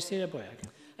followed by Sarah Boyack.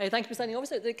 Thank you, Presiding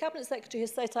Officer. The Cabinet Secretary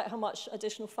has set out how much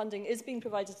additional funding is being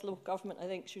provided to local government. I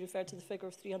think she referred to the figure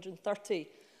of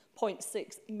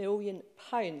 £330.6 million.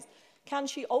 Can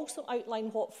she also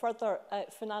outline what further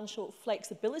financial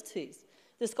flexibilities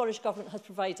the Scottish Government has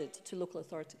provided to local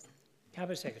authorities?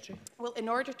 Cabinet Secretary. Well, in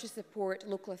order to support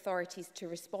local authorities to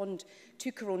respond to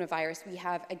coronavirus, we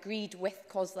have agreed with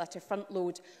COSLA to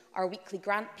front-load our weekly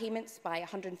grant payments by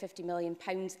 £150 million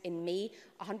in May,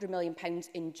 £100 million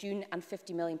in June and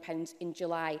 £50 million in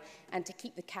July, and to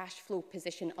keep the cash flow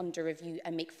position under review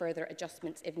and make further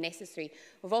adjustments if necessary.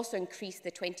 We've also increased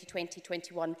the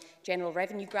 2020-21 General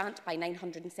Revenue Grant by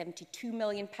 £972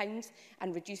 million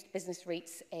and reduced business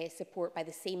rates support by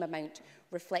the same amount,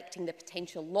 reflecting the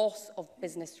potential loss of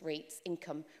business rates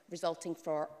income resulting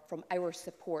from our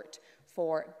support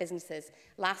for businesses.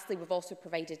 Lastly, we've also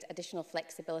provided additional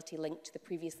flexibility linked to the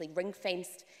previously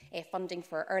ring-fenced funding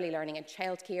for early learning and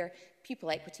childcare, pupil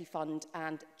equity fund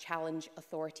and challenge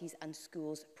authorities and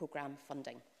schools programme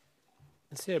funding.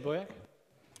 And Sarah Boyack.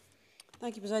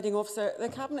 Thank you, Presiding Officer. The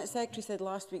Cabinet Secretary said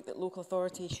last week that local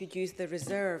authorities should use the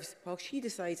reserves while she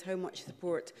decides how much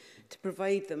support to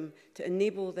provide them to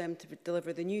enable them to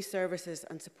deliver the new services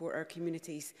and support our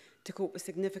communities to cope with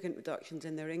significant reductions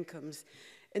in their incomes.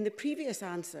 In the previous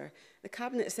answer, the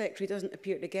Cabinet Secretary doesn't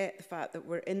appear to get the fact that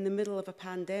we're in the middle of a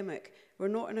pandemic. We're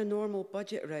not in a normal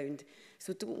budget round.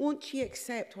 So won't she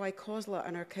accept why COSLA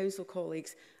and our council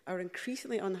colleagues are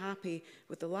increasingly unhappy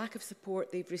with the lack of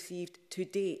support they've received to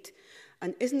date?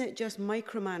 And isn't it just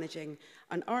micromanaging?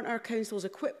 And aren't our councils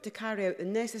equipped to carry out the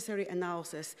necessary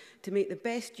analysis to make the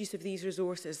best use of these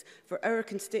resources for our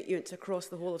constituents across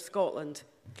the whole of Scotland?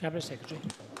 Cabinet Secretary.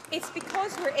 It's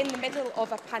because we're in the middle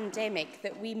of a pandemic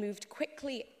that we moved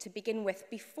quickly to begin with,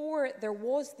 before there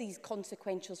was these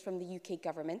consequentials from the UK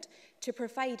Government, to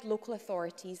provide local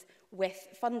authorities with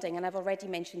funding. And I've already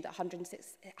mentioned that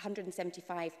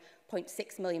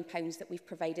 £175.6 million that we've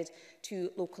provided to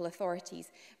local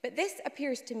authorities. But this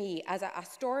appears to me as a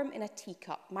storm in a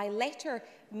teacup. My letter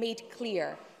made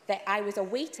clear that I was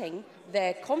awaiting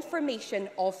the confirmation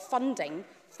of funding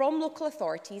from local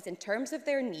authorities in terms of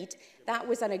their need. That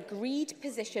was an agreed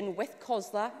position with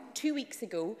COSLA 2 weeks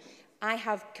ago. I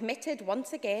have committed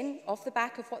once again, off the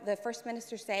back of what the First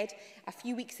Minister said a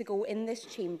few weeks ago in this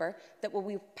chamber, that we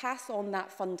will pass on that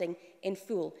funding in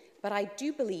full. But I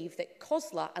do believe that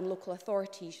COSLA and local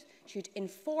authorities should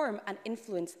inform and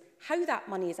influence how that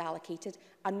money is allocated,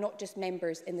 and not just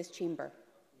members in this chamber.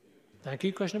 Thank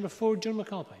you. Question number 4, John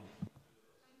McAlpine.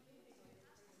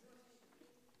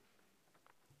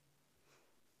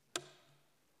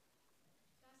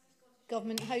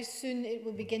 Government how soon it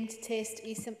will begin to test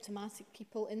asymptomatic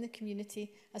people in the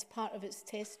community as part of its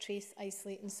test, trace,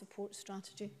 isolate and support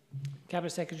strategy.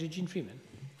 Cabinet Secretary Jean Freeman.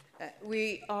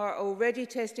 We are already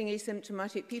testing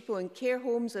asymptomatic people in care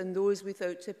homes and those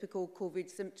without typical COVID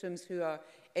symptoms who are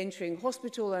entering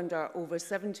hospital and are over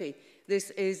 70. This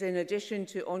is in addition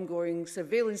to ongoing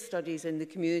surveillance studies in the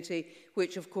community,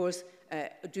 which of course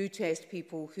do test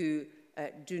people who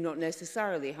do not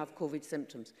necessarily have COVID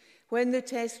symptoms. When the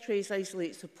test, trace,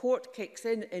 isolate support kicks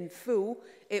in full,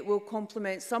 it will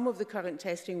complement some of the current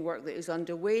testing work that is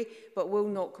underway, but will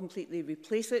not completely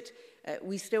replace it.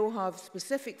 We still have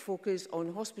specific focus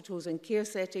on hospitals and care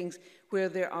settings where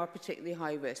there are particularly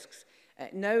high risks.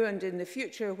 Now and in the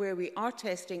future, where we are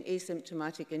testing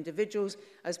asymptomatic individuals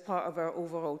as part of our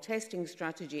overall testing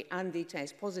strategy and they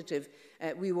test positive,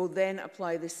 we will then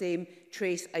apply the same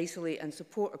trace, isolate and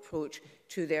support approach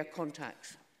to their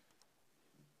contacts.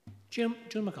 John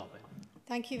McAlpine.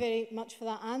 Thank you very much for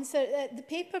that answer. The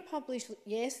paper published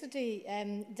yesterday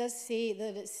does say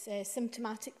that it's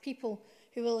symptomatic people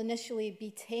who will initially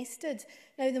be tested.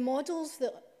 Now, the models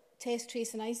that Test,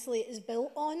 Trace and Isolate is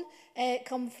built on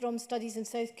come from studies in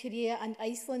South Korea and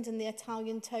Iceland in the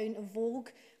Italian town of Vogue,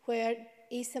 where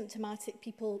asymptomatic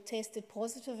people tested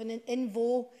positive. And in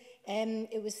Vogue,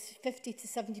 it was 50 to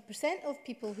 70% of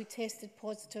people who tested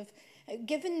positive.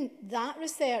 Given that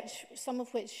research, some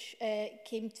of which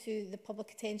came to the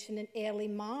public attention in early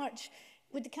March,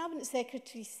 would the Cabinet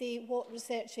Secretary say what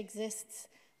research exists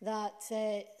that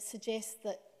suggests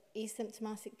that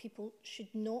asymptomatic people should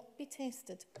not be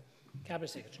tested? Cabinet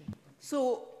Secretary.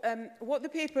 So what the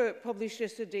paper published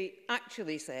yesterday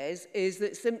actually says is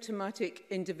that symptomatic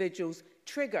individuals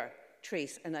trigger,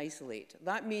 trace and isolate.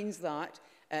 That means that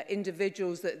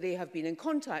individuals that they have been in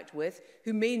contact with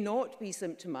who may not be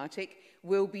symptomatic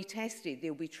will be tested.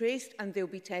 They'll be traced and they'll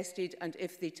be tested, and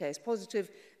if they test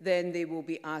positive, then they will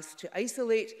be asked to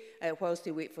isolate whilst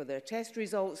they wait for their test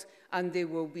results, and there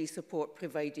will be support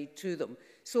provided to them.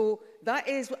 So that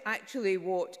is actually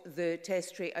what the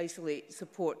Test, Treat, Isolate,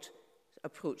 Support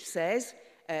approach says.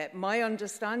 My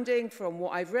understanding from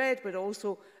what I've read, but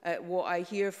also what I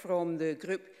hear from the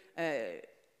group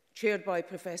chaired by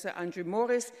Professor Andrew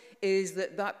Morris, is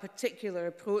that that particular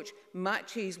approach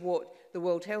matches what the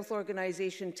World Health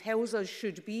Organization tells us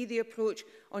should be the approach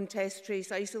on Test,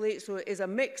 Trace, Isolate. So it is a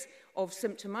mix of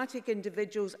symptomatic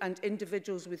individuals and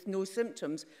individuals with no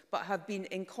symptoms, but have been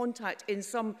in contact in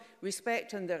some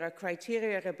respect, and there are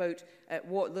criteria about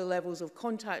what the levels of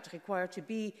contact require to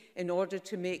be in order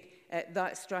to make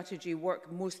that strategy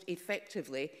work most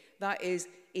effectively. That is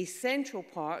a central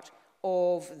part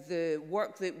of the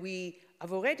work that we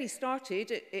have already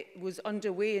started. It was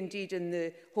underway indeed in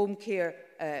the home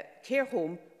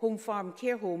farm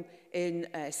care home in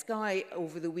Skye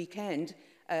over the weekend,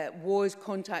 was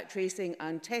contact tracing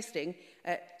and testing.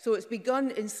 So it's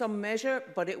begun in some measure,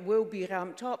 but it will be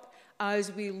ramped up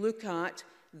as we look at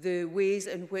the ways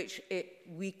in which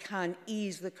we can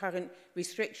ease the current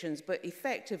restrictions. But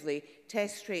effectively,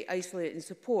 Test, Treat, Isolate and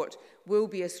Support will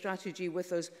be a strategy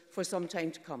with us for some time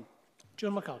to come.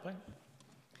 Joan McAlpine.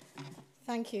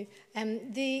 Thank you.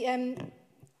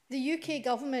 The UK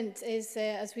government is,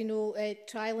 as we know,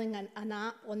 trialling an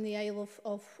app on the Isle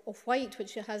of Wight,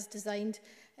 which it has designed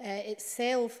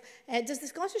itself. Does the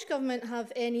Scottish Government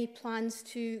have any plans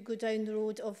to go down the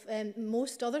road of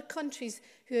most other countries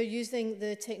who are using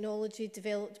the technology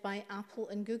developed by Apple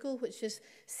and Google, which is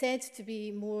said to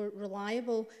be more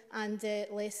reliable and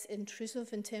less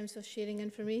intrusive in terms of sharing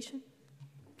information?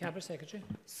 Cabinet Secretary.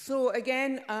 So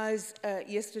again, as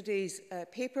yesterday's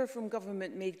paper from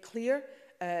government made clear,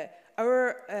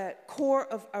 our core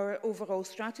of our overall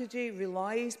strategy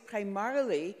relies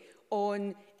primarily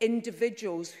on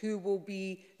individuals who will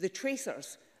be the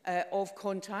tracers of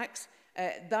contacts.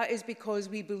 That is because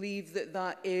we believe that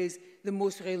that is the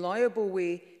most reliable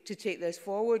way to take this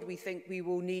forward. We think we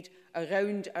will need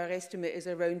around, our estimate is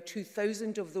around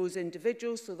 2,000 of those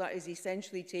individuals. So that is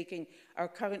essentially taking our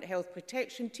current health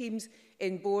protection teams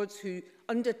in boards who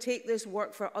undertake this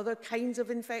work for other kinds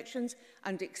of infections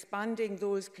and expanding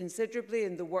those considerably,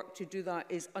 and the work to do that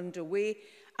is underway.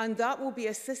 And that will be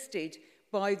assisted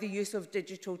by the use of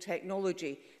digital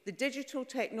technology. The digital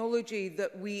technology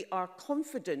that we are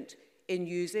confident in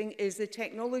using is the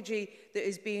technology that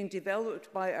is being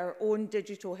developed by our own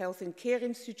Digital Health and Care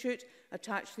Institute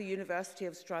attached to the University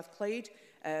of Strathclyde.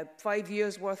 5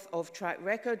 years worth of track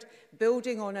record,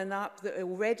 building on an app that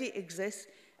already exists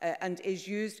and is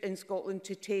used in Scotland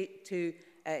to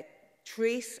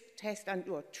trace, test and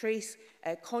trace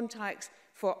contacts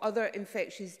for other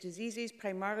infectious diseases,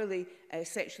 primarily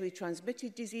sexually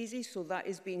transmitted diseases. So that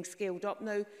is being scaled up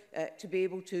now to be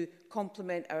able to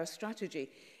complement our strategy.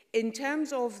 In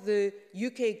terms of the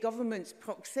UK government's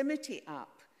proximity app,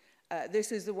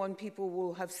 this is the one people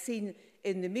will have seen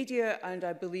in the media and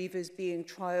I believe is being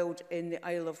trialled in the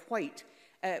Isle of Wight.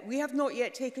 We have not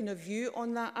yet taken a view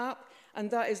on that app,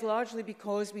 and that is largely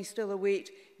because we still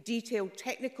await detailed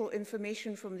technical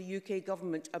information from the UK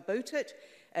government about it,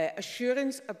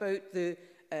 assurance about the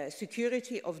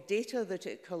security of data that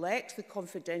it collects, the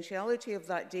confidentiality of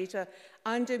that data,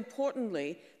 and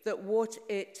importantly, that what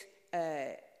it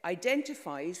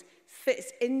identifies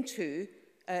fits into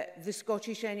the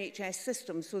Scottish NHS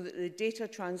system so that the data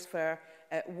transfer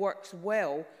works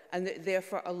well and that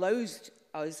therefore allows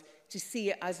us to see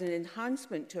it as an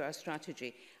enhancement to our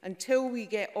strategy. Until we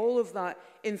get all of that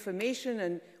information,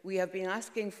 and we have been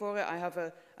asking for it, I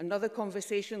have another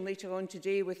conversation later on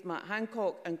today with Matt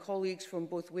Hancock and colleagues from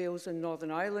both Wales and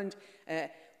Northern Ireland.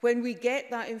 When we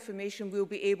get that information, we'll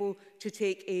be able to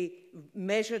take a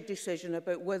measured decision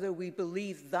about whether we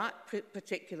believe that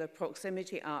particular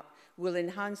proximity app will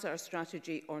enhance our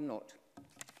strategy or not.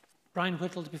 Brian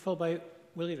Whittle to be followed by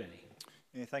Willie Rennie.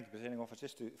 Thank you, Presiding Officer.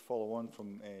 Just to follow on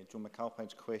from Joan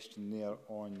McAlpine's question there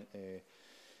on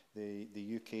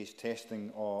the UK's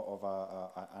testing of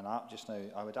an app just now,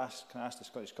 can I ask the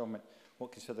Scottish Government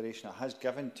what consideration it has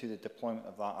given to the deployment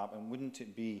of that app, and wouldn't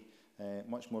it be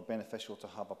much more beneficial to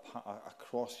have a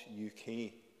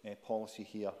cross-UK policy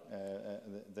here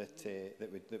that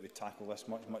would tackle this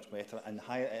much better, and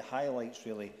it highlights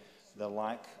really the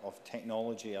lack of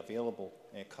technology available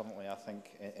currently, I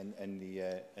think, in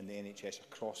the NHS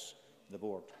across the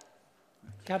board.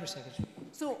 Cabinet Secretary.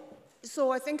 So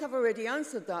So I think I've already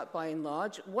answered that by and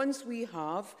large. Once we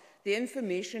have the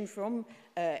information from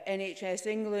NHS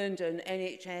England and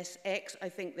NHSX, I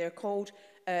think they're called,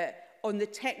 on the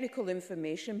technical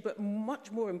information, but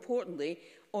much more importantly,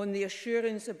 on the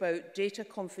assurance about data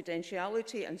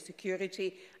confidentiality and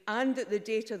security, and that the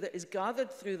data that is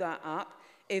gathered through that app,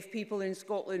 if people in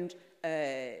Scotland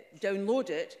download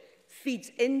it,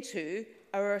 feeds into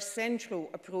our central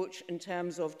approach in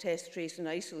terms of test, trace and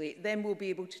isolate, then we'll be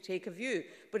able to take a view.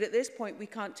 But at this point, we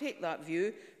can't take that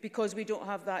view because we don't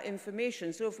have that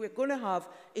information. So if we're going to have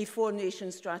a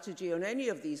four-nation strategy on any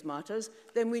of these matters,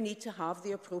 then we need to have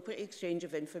the appropriate exchange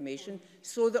of information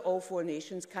so that all four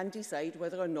nations can decide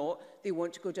whether or not they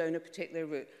want to go down a particular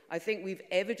route. I think we've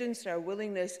evidenced our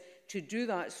willingness to do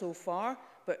that so far,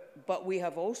 but we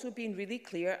have also been really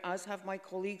clear, as have my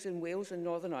colleagues in Wales and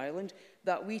Northern Ireland,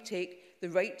 that we take the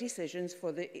right decisions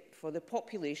for the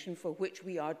population for which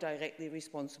we are directly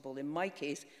responsible. In my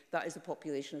case, that is the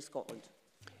population of Scotland.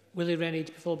 Willie Rennie,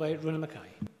 to be followed by Rona Mackay.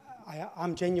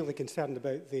 I'm genuinely concerned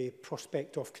about the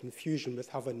prospect of confusion with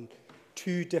having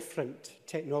two different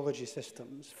technology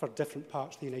systems for different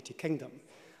parts of the United Kingdom.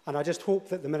 And I just hope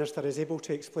that the Minister is able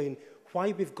to explain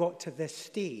why we've got to this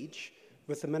stage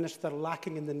with the Minister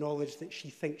lacking in the knowledge that she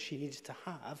thinks she needs to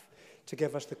have to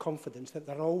give us the confidence that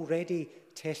they're already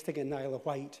testing in Isle of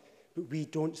Wight, but we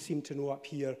don't seem to know up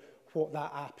here what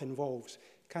that app involves.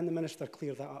 Can the Minister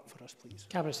clear that up for us, please?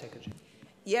 Cabinet Secretary.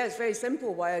 Yeah, it's very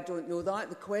simple why I don't know that.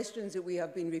 The questions that we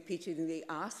have been repeatedly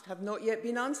asked have not yet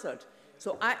been answered.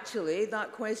 So actually,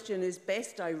 that question is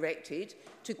best directed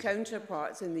to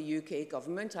counterparts in the UK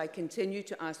government. I continue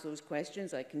to ask those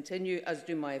questions. I continue, as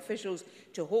do my officials,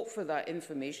 to hope for that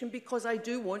information because I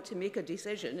do want to make a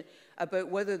decision about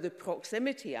whether the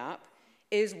proximity app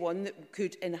is one that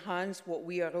could enhance what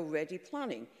we are already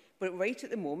planning. But right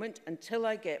at the moment, until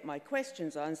I get my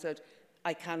questions answered,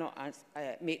 I cannot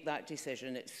make that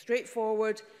decision. It's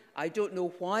straightforward. I don't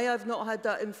know why I've not had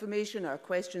that information. Our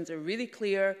questions are really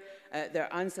clear. They're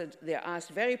asked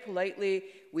very politely.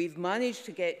 We've managed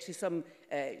to get to some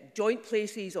joint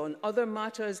places on other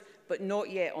matters, but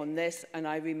not yet on this, and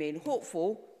I remain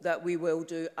hopeful that we will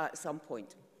do at some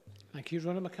point. Thank you.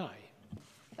 Rona Mackay.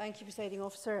 Thank you, Presiding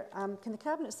Officer. Can the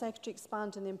Cabinet Secretary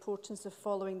expand on the importance of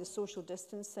following the social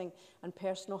distancing and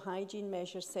personal hygiene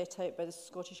measures set out by the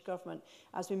Scottish Government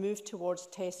as we move towards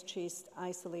test, trace,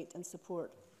 isolate and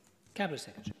support? Cabinet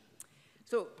Secretary.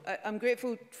 So I'm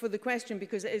grateful for the question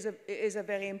because it is a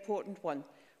very important one.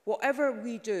 Whatever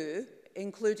we do,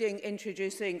 including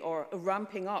introducing or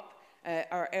ramping up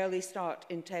our early start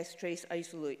in test, trace,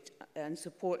 isolate and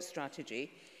support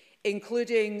strategy,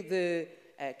 including the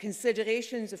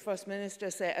considerations the First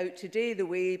Minister set out today, the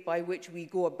way by which we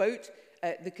go about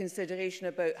the consideration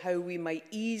about how we might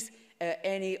ease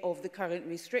any of the current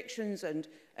restrictions and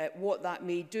what that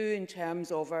may do in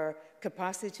terms of our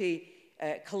capacity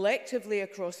collectively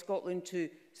across Scotland to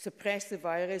suppress the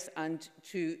virus and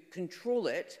to control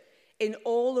it. In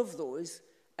all of those,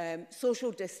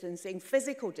 social distancing,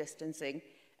 physical distancing,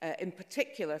 in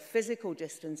particular physical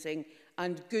distancing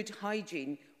and good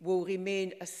hygiene will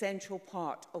remain a central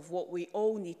part of what we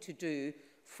all need to do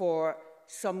for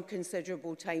some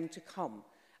considerable time to come.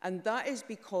 And that is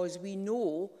because we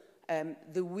know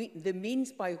the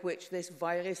means by which this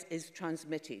virus is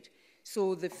transmitted.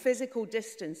 So the physical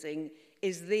distancing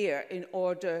is there in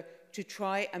order to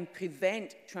try and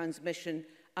prevent transmission,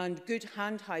 and good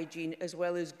hand hygiene as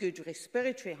well as good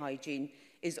respiratory hygiene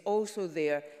is also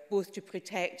there both to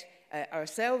protect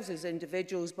ourselves as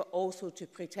individuals but also to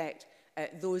protect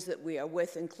those that we are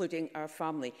with, including our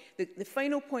family. The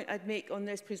final point I'd make on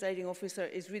this, Presiding Officer,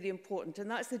 is really important, and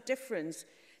that's the difference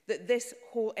that this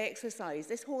whole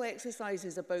exercise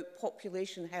is about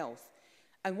population health.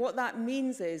 And what that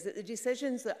means is that the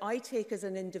decisions that I take as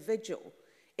an individual,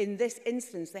 in this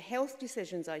instance, the health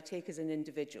decisions I take as an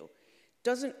individual,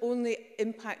 doesn't only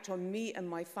impact on me and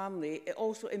my family, it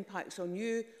also impacts on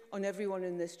you, on everyone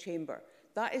in this chamber.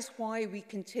 That is why we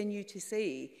continue to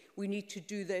say we need to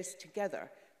do this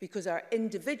together, because our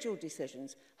individual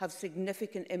decisions have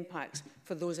significant impacts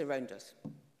for those around us.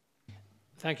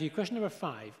 Thank you. Question number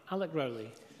 5, Alec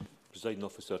Rowley. Presiding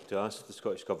Officer, to ask the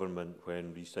Scottish Government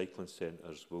when recycling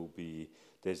centres will be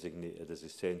designated as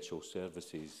essential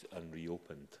services and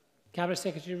reopened. Cabinet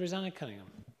Secretary Rosanna Cunningham.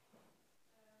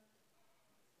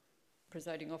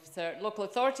 Presiding Officer, local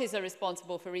authorities are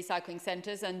responsible for recycling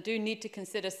centres and do need to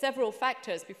consider several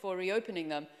factors before reopening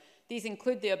them. These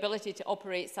include the ability to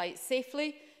operate sites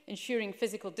safely, ensuring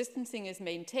physical distancing is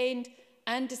maintained,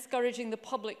 and discouraging the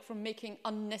public from making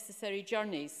unnecessary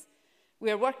journeys. We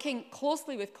are working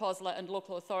closely with COSLA and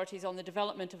local authorities on the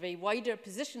development of a wider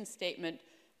position statement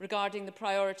regarding the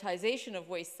prioritisation of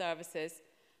waste services,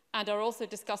 and are also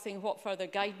discussing what further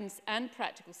guidance and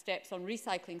practical steps on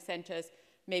recycling centres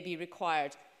may be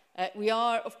required. We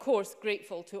are, of course,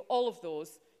 grateful to all of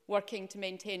those working to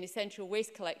maintain essential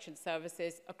waste collection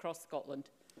services across Scotland.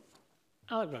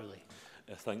 Alec Rowley.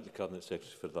 I thank the Cabinet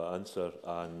Secretary for that answer,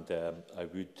 and I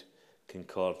would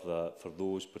concur that for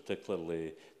those,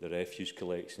 particularly the refuse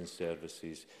collection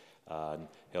services and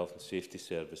health and safety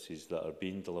services that are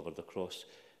being delivered across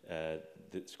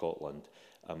Scotland,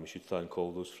 and we should thank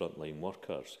all those frontline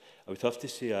workers. I would have to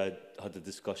say I had a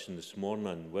discussion this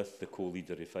morning with the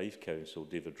co-leader of Fife Council,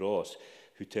 David Ross,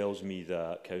 who tells me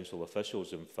that council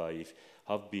officials in Fife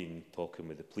have been talking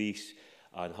with the police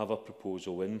and have a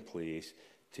proposal in place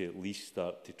to at least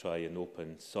start to try and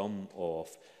open some of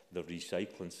the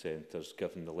recycling centres,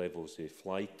 given the levels of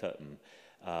fly tipping.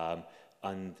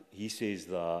 And he says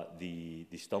that the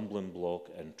stumbling block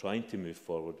in trying to move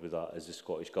forward with that is the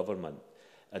Scottish Government.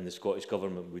 And the Scottish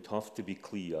Government would have to be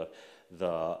clear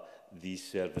that these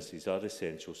services are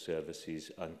essential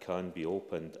services and can be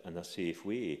opened in a safe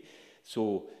way.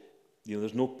 So,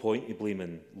 there's no point in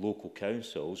blaming local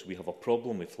councils. We have a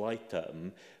problem with fly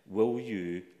tipping. Will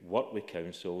you work with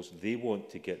councils? They want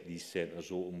to get these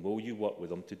centres open. Will you work with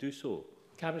them to do so?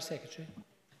 Cabinet Secretary.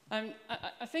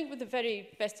 I think with the very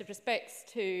best of respects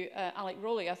to Alec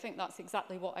Rowley, I think that's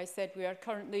exactly what I said we are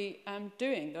currently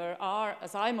doing. There are,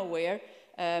 as I'm aware,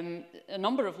 a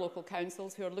number of local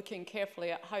councils who are looking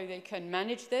carefully at how they can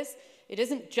manage this. It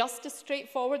isn't just as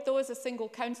straightforward, though, as a single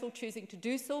council choosing to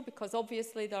do so, because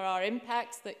obviously there are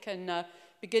impacts that can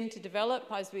begin to develop,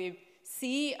 as we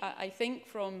see, I think,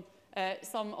 from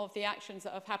some of the actions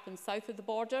that have happened south of the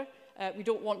border. We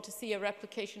don't want to see a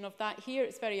replication of that here.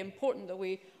 It's very important that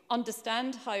we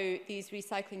understand how these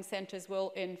recycling centres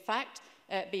will, in fact,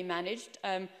 be managed.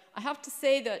 I have to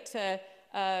say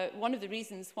that one of the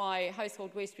reasons why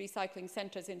household waste recycling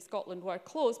centres in Scotland were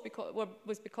closed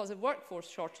was because of workforce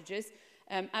shortages.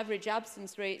 Average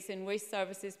absence rates in waste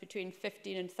services between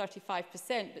 15% and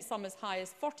 35%, but some as high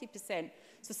as 40%.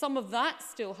 So some of that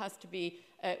still has to be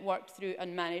worked through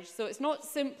and managed. So it's not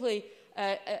simply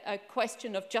a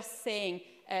question of just saying,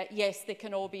 yes, they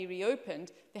can all be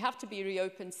reopened. They have to be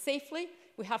reopened safely.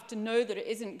 We have to know that it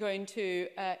isn't going to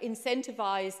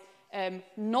incentivise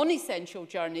non-essential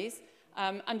journeys.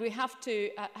 And we have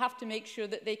to make sure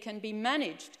that they can be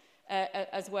managed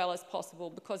as well as possible,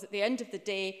 because at the end of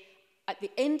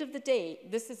the day,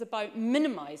 this is about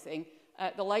minimising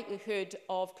the likelihood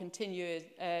of continued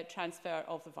transfer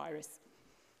of the virus.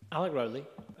 Alec Rowley.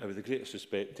 With the greatest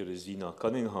respect to Rosina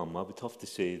Cunningham, I would have to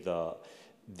say that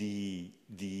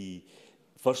the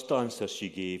first answer she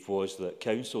gave was that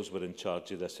councils were in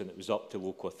charge of this and it was up to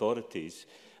local authorities.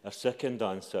 Our second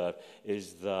answer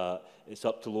is that it's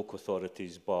up to local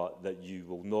authorities, but that you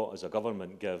will not, as a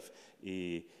government, give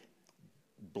a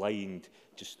blind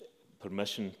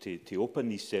permission to open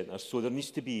these centres. So there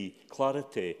needs to be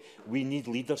clarity. We need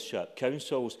leadership.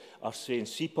 Councils are saying,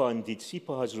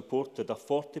 SEPA has reported a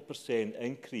 40%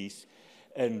 increase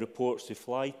in reports of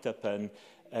fly tipping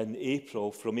in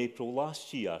April from April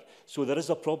last year. So there is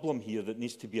a problem here that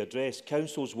needs to be addressed.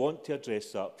 Councils want to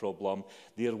address that problem.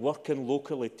 They are working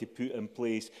locally to put in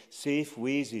place safe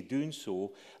ways of doing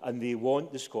so, and they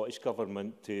want the Scottish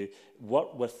Government to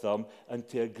work with them and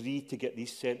to agree to get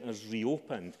these centres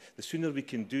reopened. The sooner we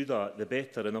can do that, the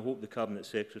better, and I hope the Cabinet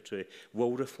Secretary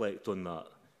will reflect on that.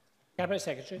 Cabinet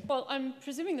Secretary. Well, I'm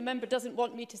presuming the member doesn't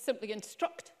want me to simply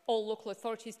instruct all local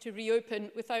authorities to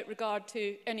reopen without regard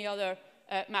to any other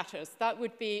matters. That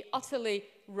would be utterly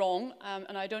wrong,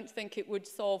 and I don't think it would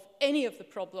solve any of the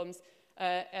problems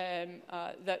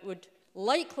that would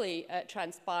likely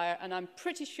transpire. And I'm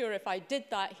pretty sure if I did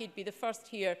that, he'd be the first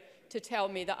here to tell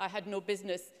me that I had no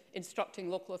business instructing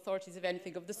local authorities of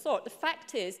anything of the sort. The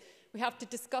fact is, we have to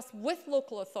discuss with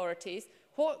local authorities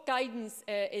what guidance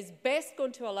is best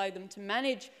going to allow them to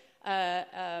manage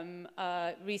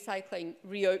recycling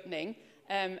reopening,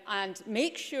 and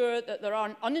make sure that there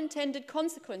aren't unintended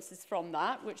consequences from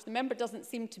that, which the member doesn't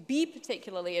seem to be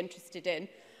particularly interested in.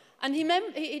 And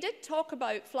he did talk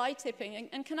about fly tipping,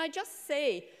 and can I just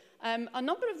say, a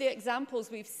number of the examples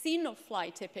we've seen of fly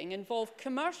tipping involve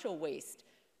commercial waste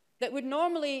that would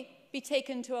normally be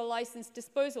taken to a licensed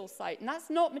disposal site, and that's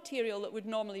not material that would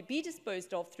normally be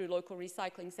disposed of through local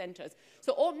recycling centres.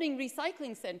 So opening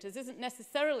recycling centres isn't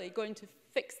necessarily going to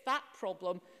fix that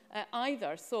problem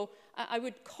either. So I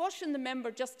would caution the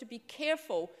member just to be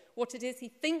careful what it is he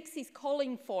thinks he's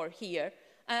calling for here,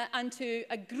 and to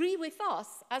agree with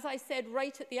us, as I said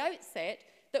right at the outset,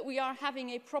 that we are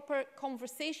having a proper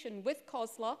conversation with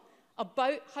COSLA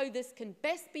about how this can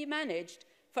best be managed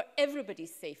for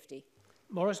everybody's safety.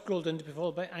 Maurice Golden to be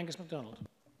followed by Angus MacDonald.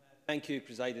 Thank you,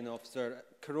 Presiding Officer.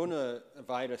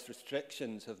 Coronavirus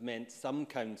restrictions have meant some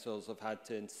councils have had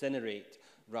to incinerate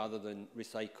rather than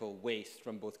recycle waste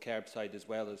from both curbside as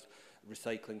well as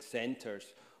recycling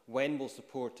centres. When will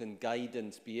support and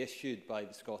guidance be issued by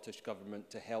the Scottish Government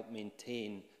to help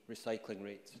maintain recycling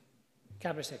rates?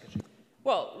 Cabinet Secretary.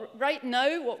 Well, right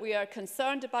now what we are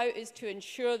concerned about is to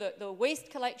ensure that the waste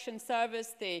collection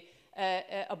service, the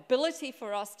ability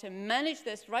for us to manage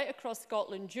this right across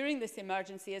Scotland during this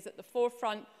emergency is at the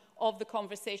forefront of the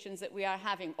conversations that we are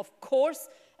having. Of course,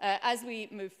 as we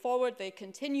move forward, the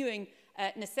continuing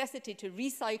necessity to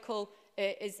recycle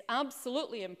is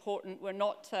absolutely important. We're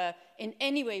not in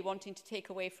any way wanting to take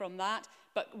away from that.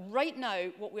 But right now,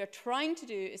 what we're trying to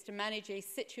do is to manage a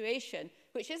situation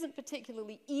which isn't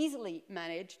particularly easily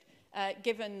managed,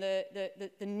 given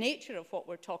the nature of what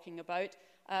we're talking about.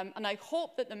 And I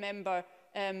hope that the member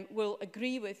will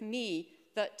agree with me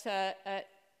that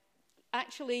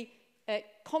actually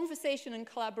conversation and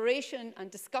collaboration and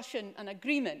discussion and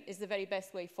agreement is the very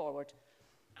best way forward.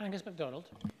 Angus MacDonald.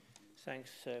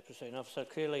 Thanks, President Officer.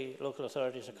 Clearly, local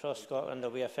authorities across Scotland will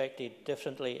be affected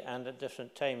differently and at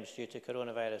different times due to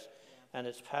coronavirus, and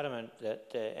it's paramount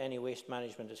that any waste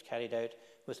management is carried out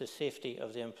with the safety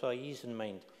of the employees in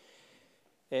mind.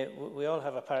 We all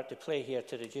have a part to play here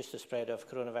to reduce the spread of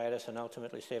coronavirus and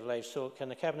ultimately save lives. So can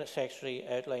the Cabinet Secretary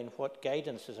outline what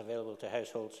guidance is available to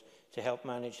households to help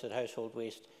manage their household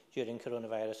waste during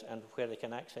coronavirus and where they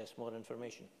can access more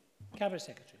information? Cabinet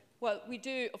Secretary. Well, we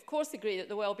do, of course, agree that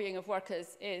the well-being of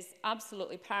workers is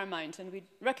absolutely paramount, and we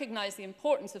recognise the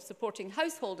importance of supporting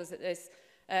householders at this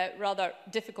rather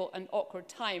difficult and awkward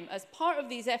time. As part of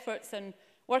these efforts and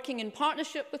working in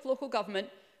partnership with local government,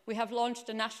 we have launched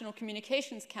a national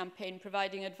communications campaign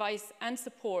providing advice and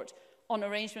support on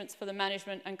arrangements for the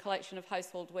management and collection of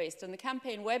household waste. And the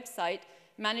campaign website,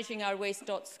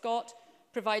 managingourwaste.scot,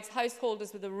 provides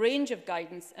householders with a range of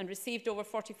guidance and received over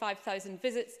 45,000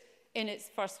 visits in its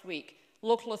first week.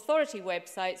 Local authority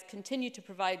websites continue to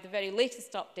provide the very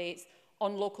latest updates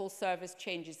on local service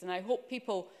changes, and I hope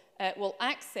people will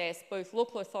access both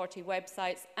local authority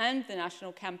websites and the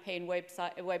national campaign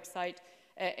website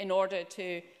in order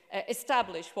to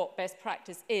establish what best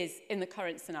practice is in the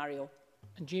current scenario.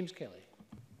 And James Kelly.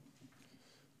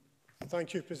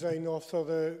 Thank you, Presiding Officer.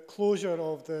 The closure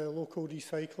of the local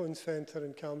recycling centre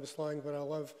in Cambuslang, where I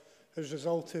live, has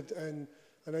resulted in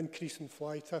an increase in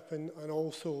fly tipping and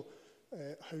also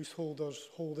householders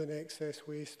holding excess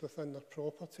waste within their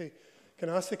property. Can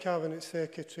I ask the Cabinet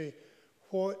Secretary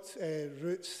what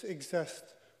routes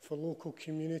exist for local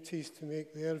communities to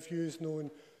make their views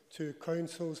known to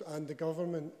councils and the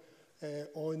government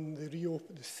on the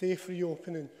safe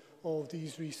reopening of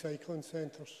these recycling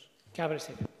centres? Cabinet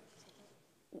Secretary.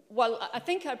 Well, I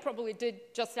think I probably did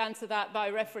just answer that by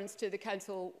reference to the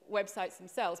council websites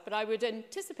themselves, but I would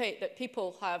anticipate that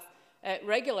people have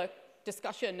regular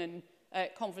discussion and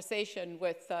conversation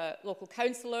with local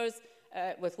councillors,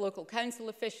 with local council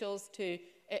officials to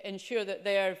ensure that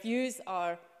their views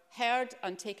are heard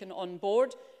and taken on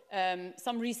board.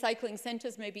 Some recycling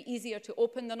centres may be easier to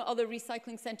open than other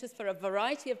recycling centres for a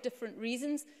variety of different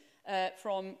reasons,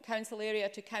 from council area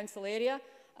to council area.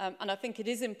 And I think it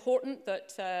is important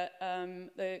that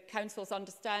the councils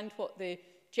understand what the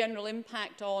general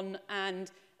impact on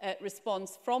and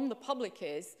response from the public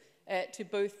is to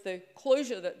both the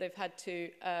closure that they've had to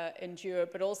endure,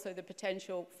 but also the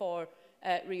potential for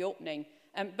reopening.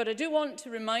 But I do want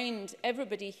to remind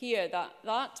everybody here that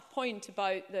that point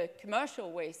about the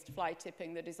commercial waste fly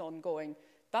tipping that is ongoing,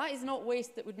 that is not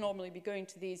waste that would normally be going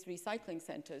to these recycling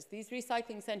centres. These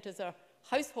recycling centres are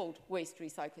household waste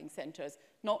recycling centres,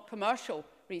 not commercial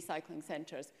recycling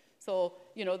centres. So,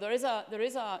 you know, there's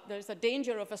a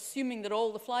danger of assuming that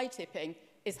all the fly tipping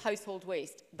is household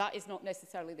waste. That is not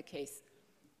necessarily the case.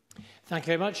 Thank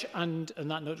you very much. And on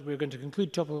that note, we're going to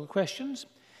conclude topical questions.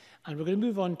 And we're going to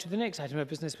move on to the next item of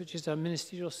business, which is a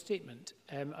ministerial statement.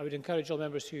 I would encourage all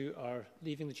members who are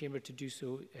leaving the chamber to do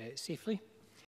so safely.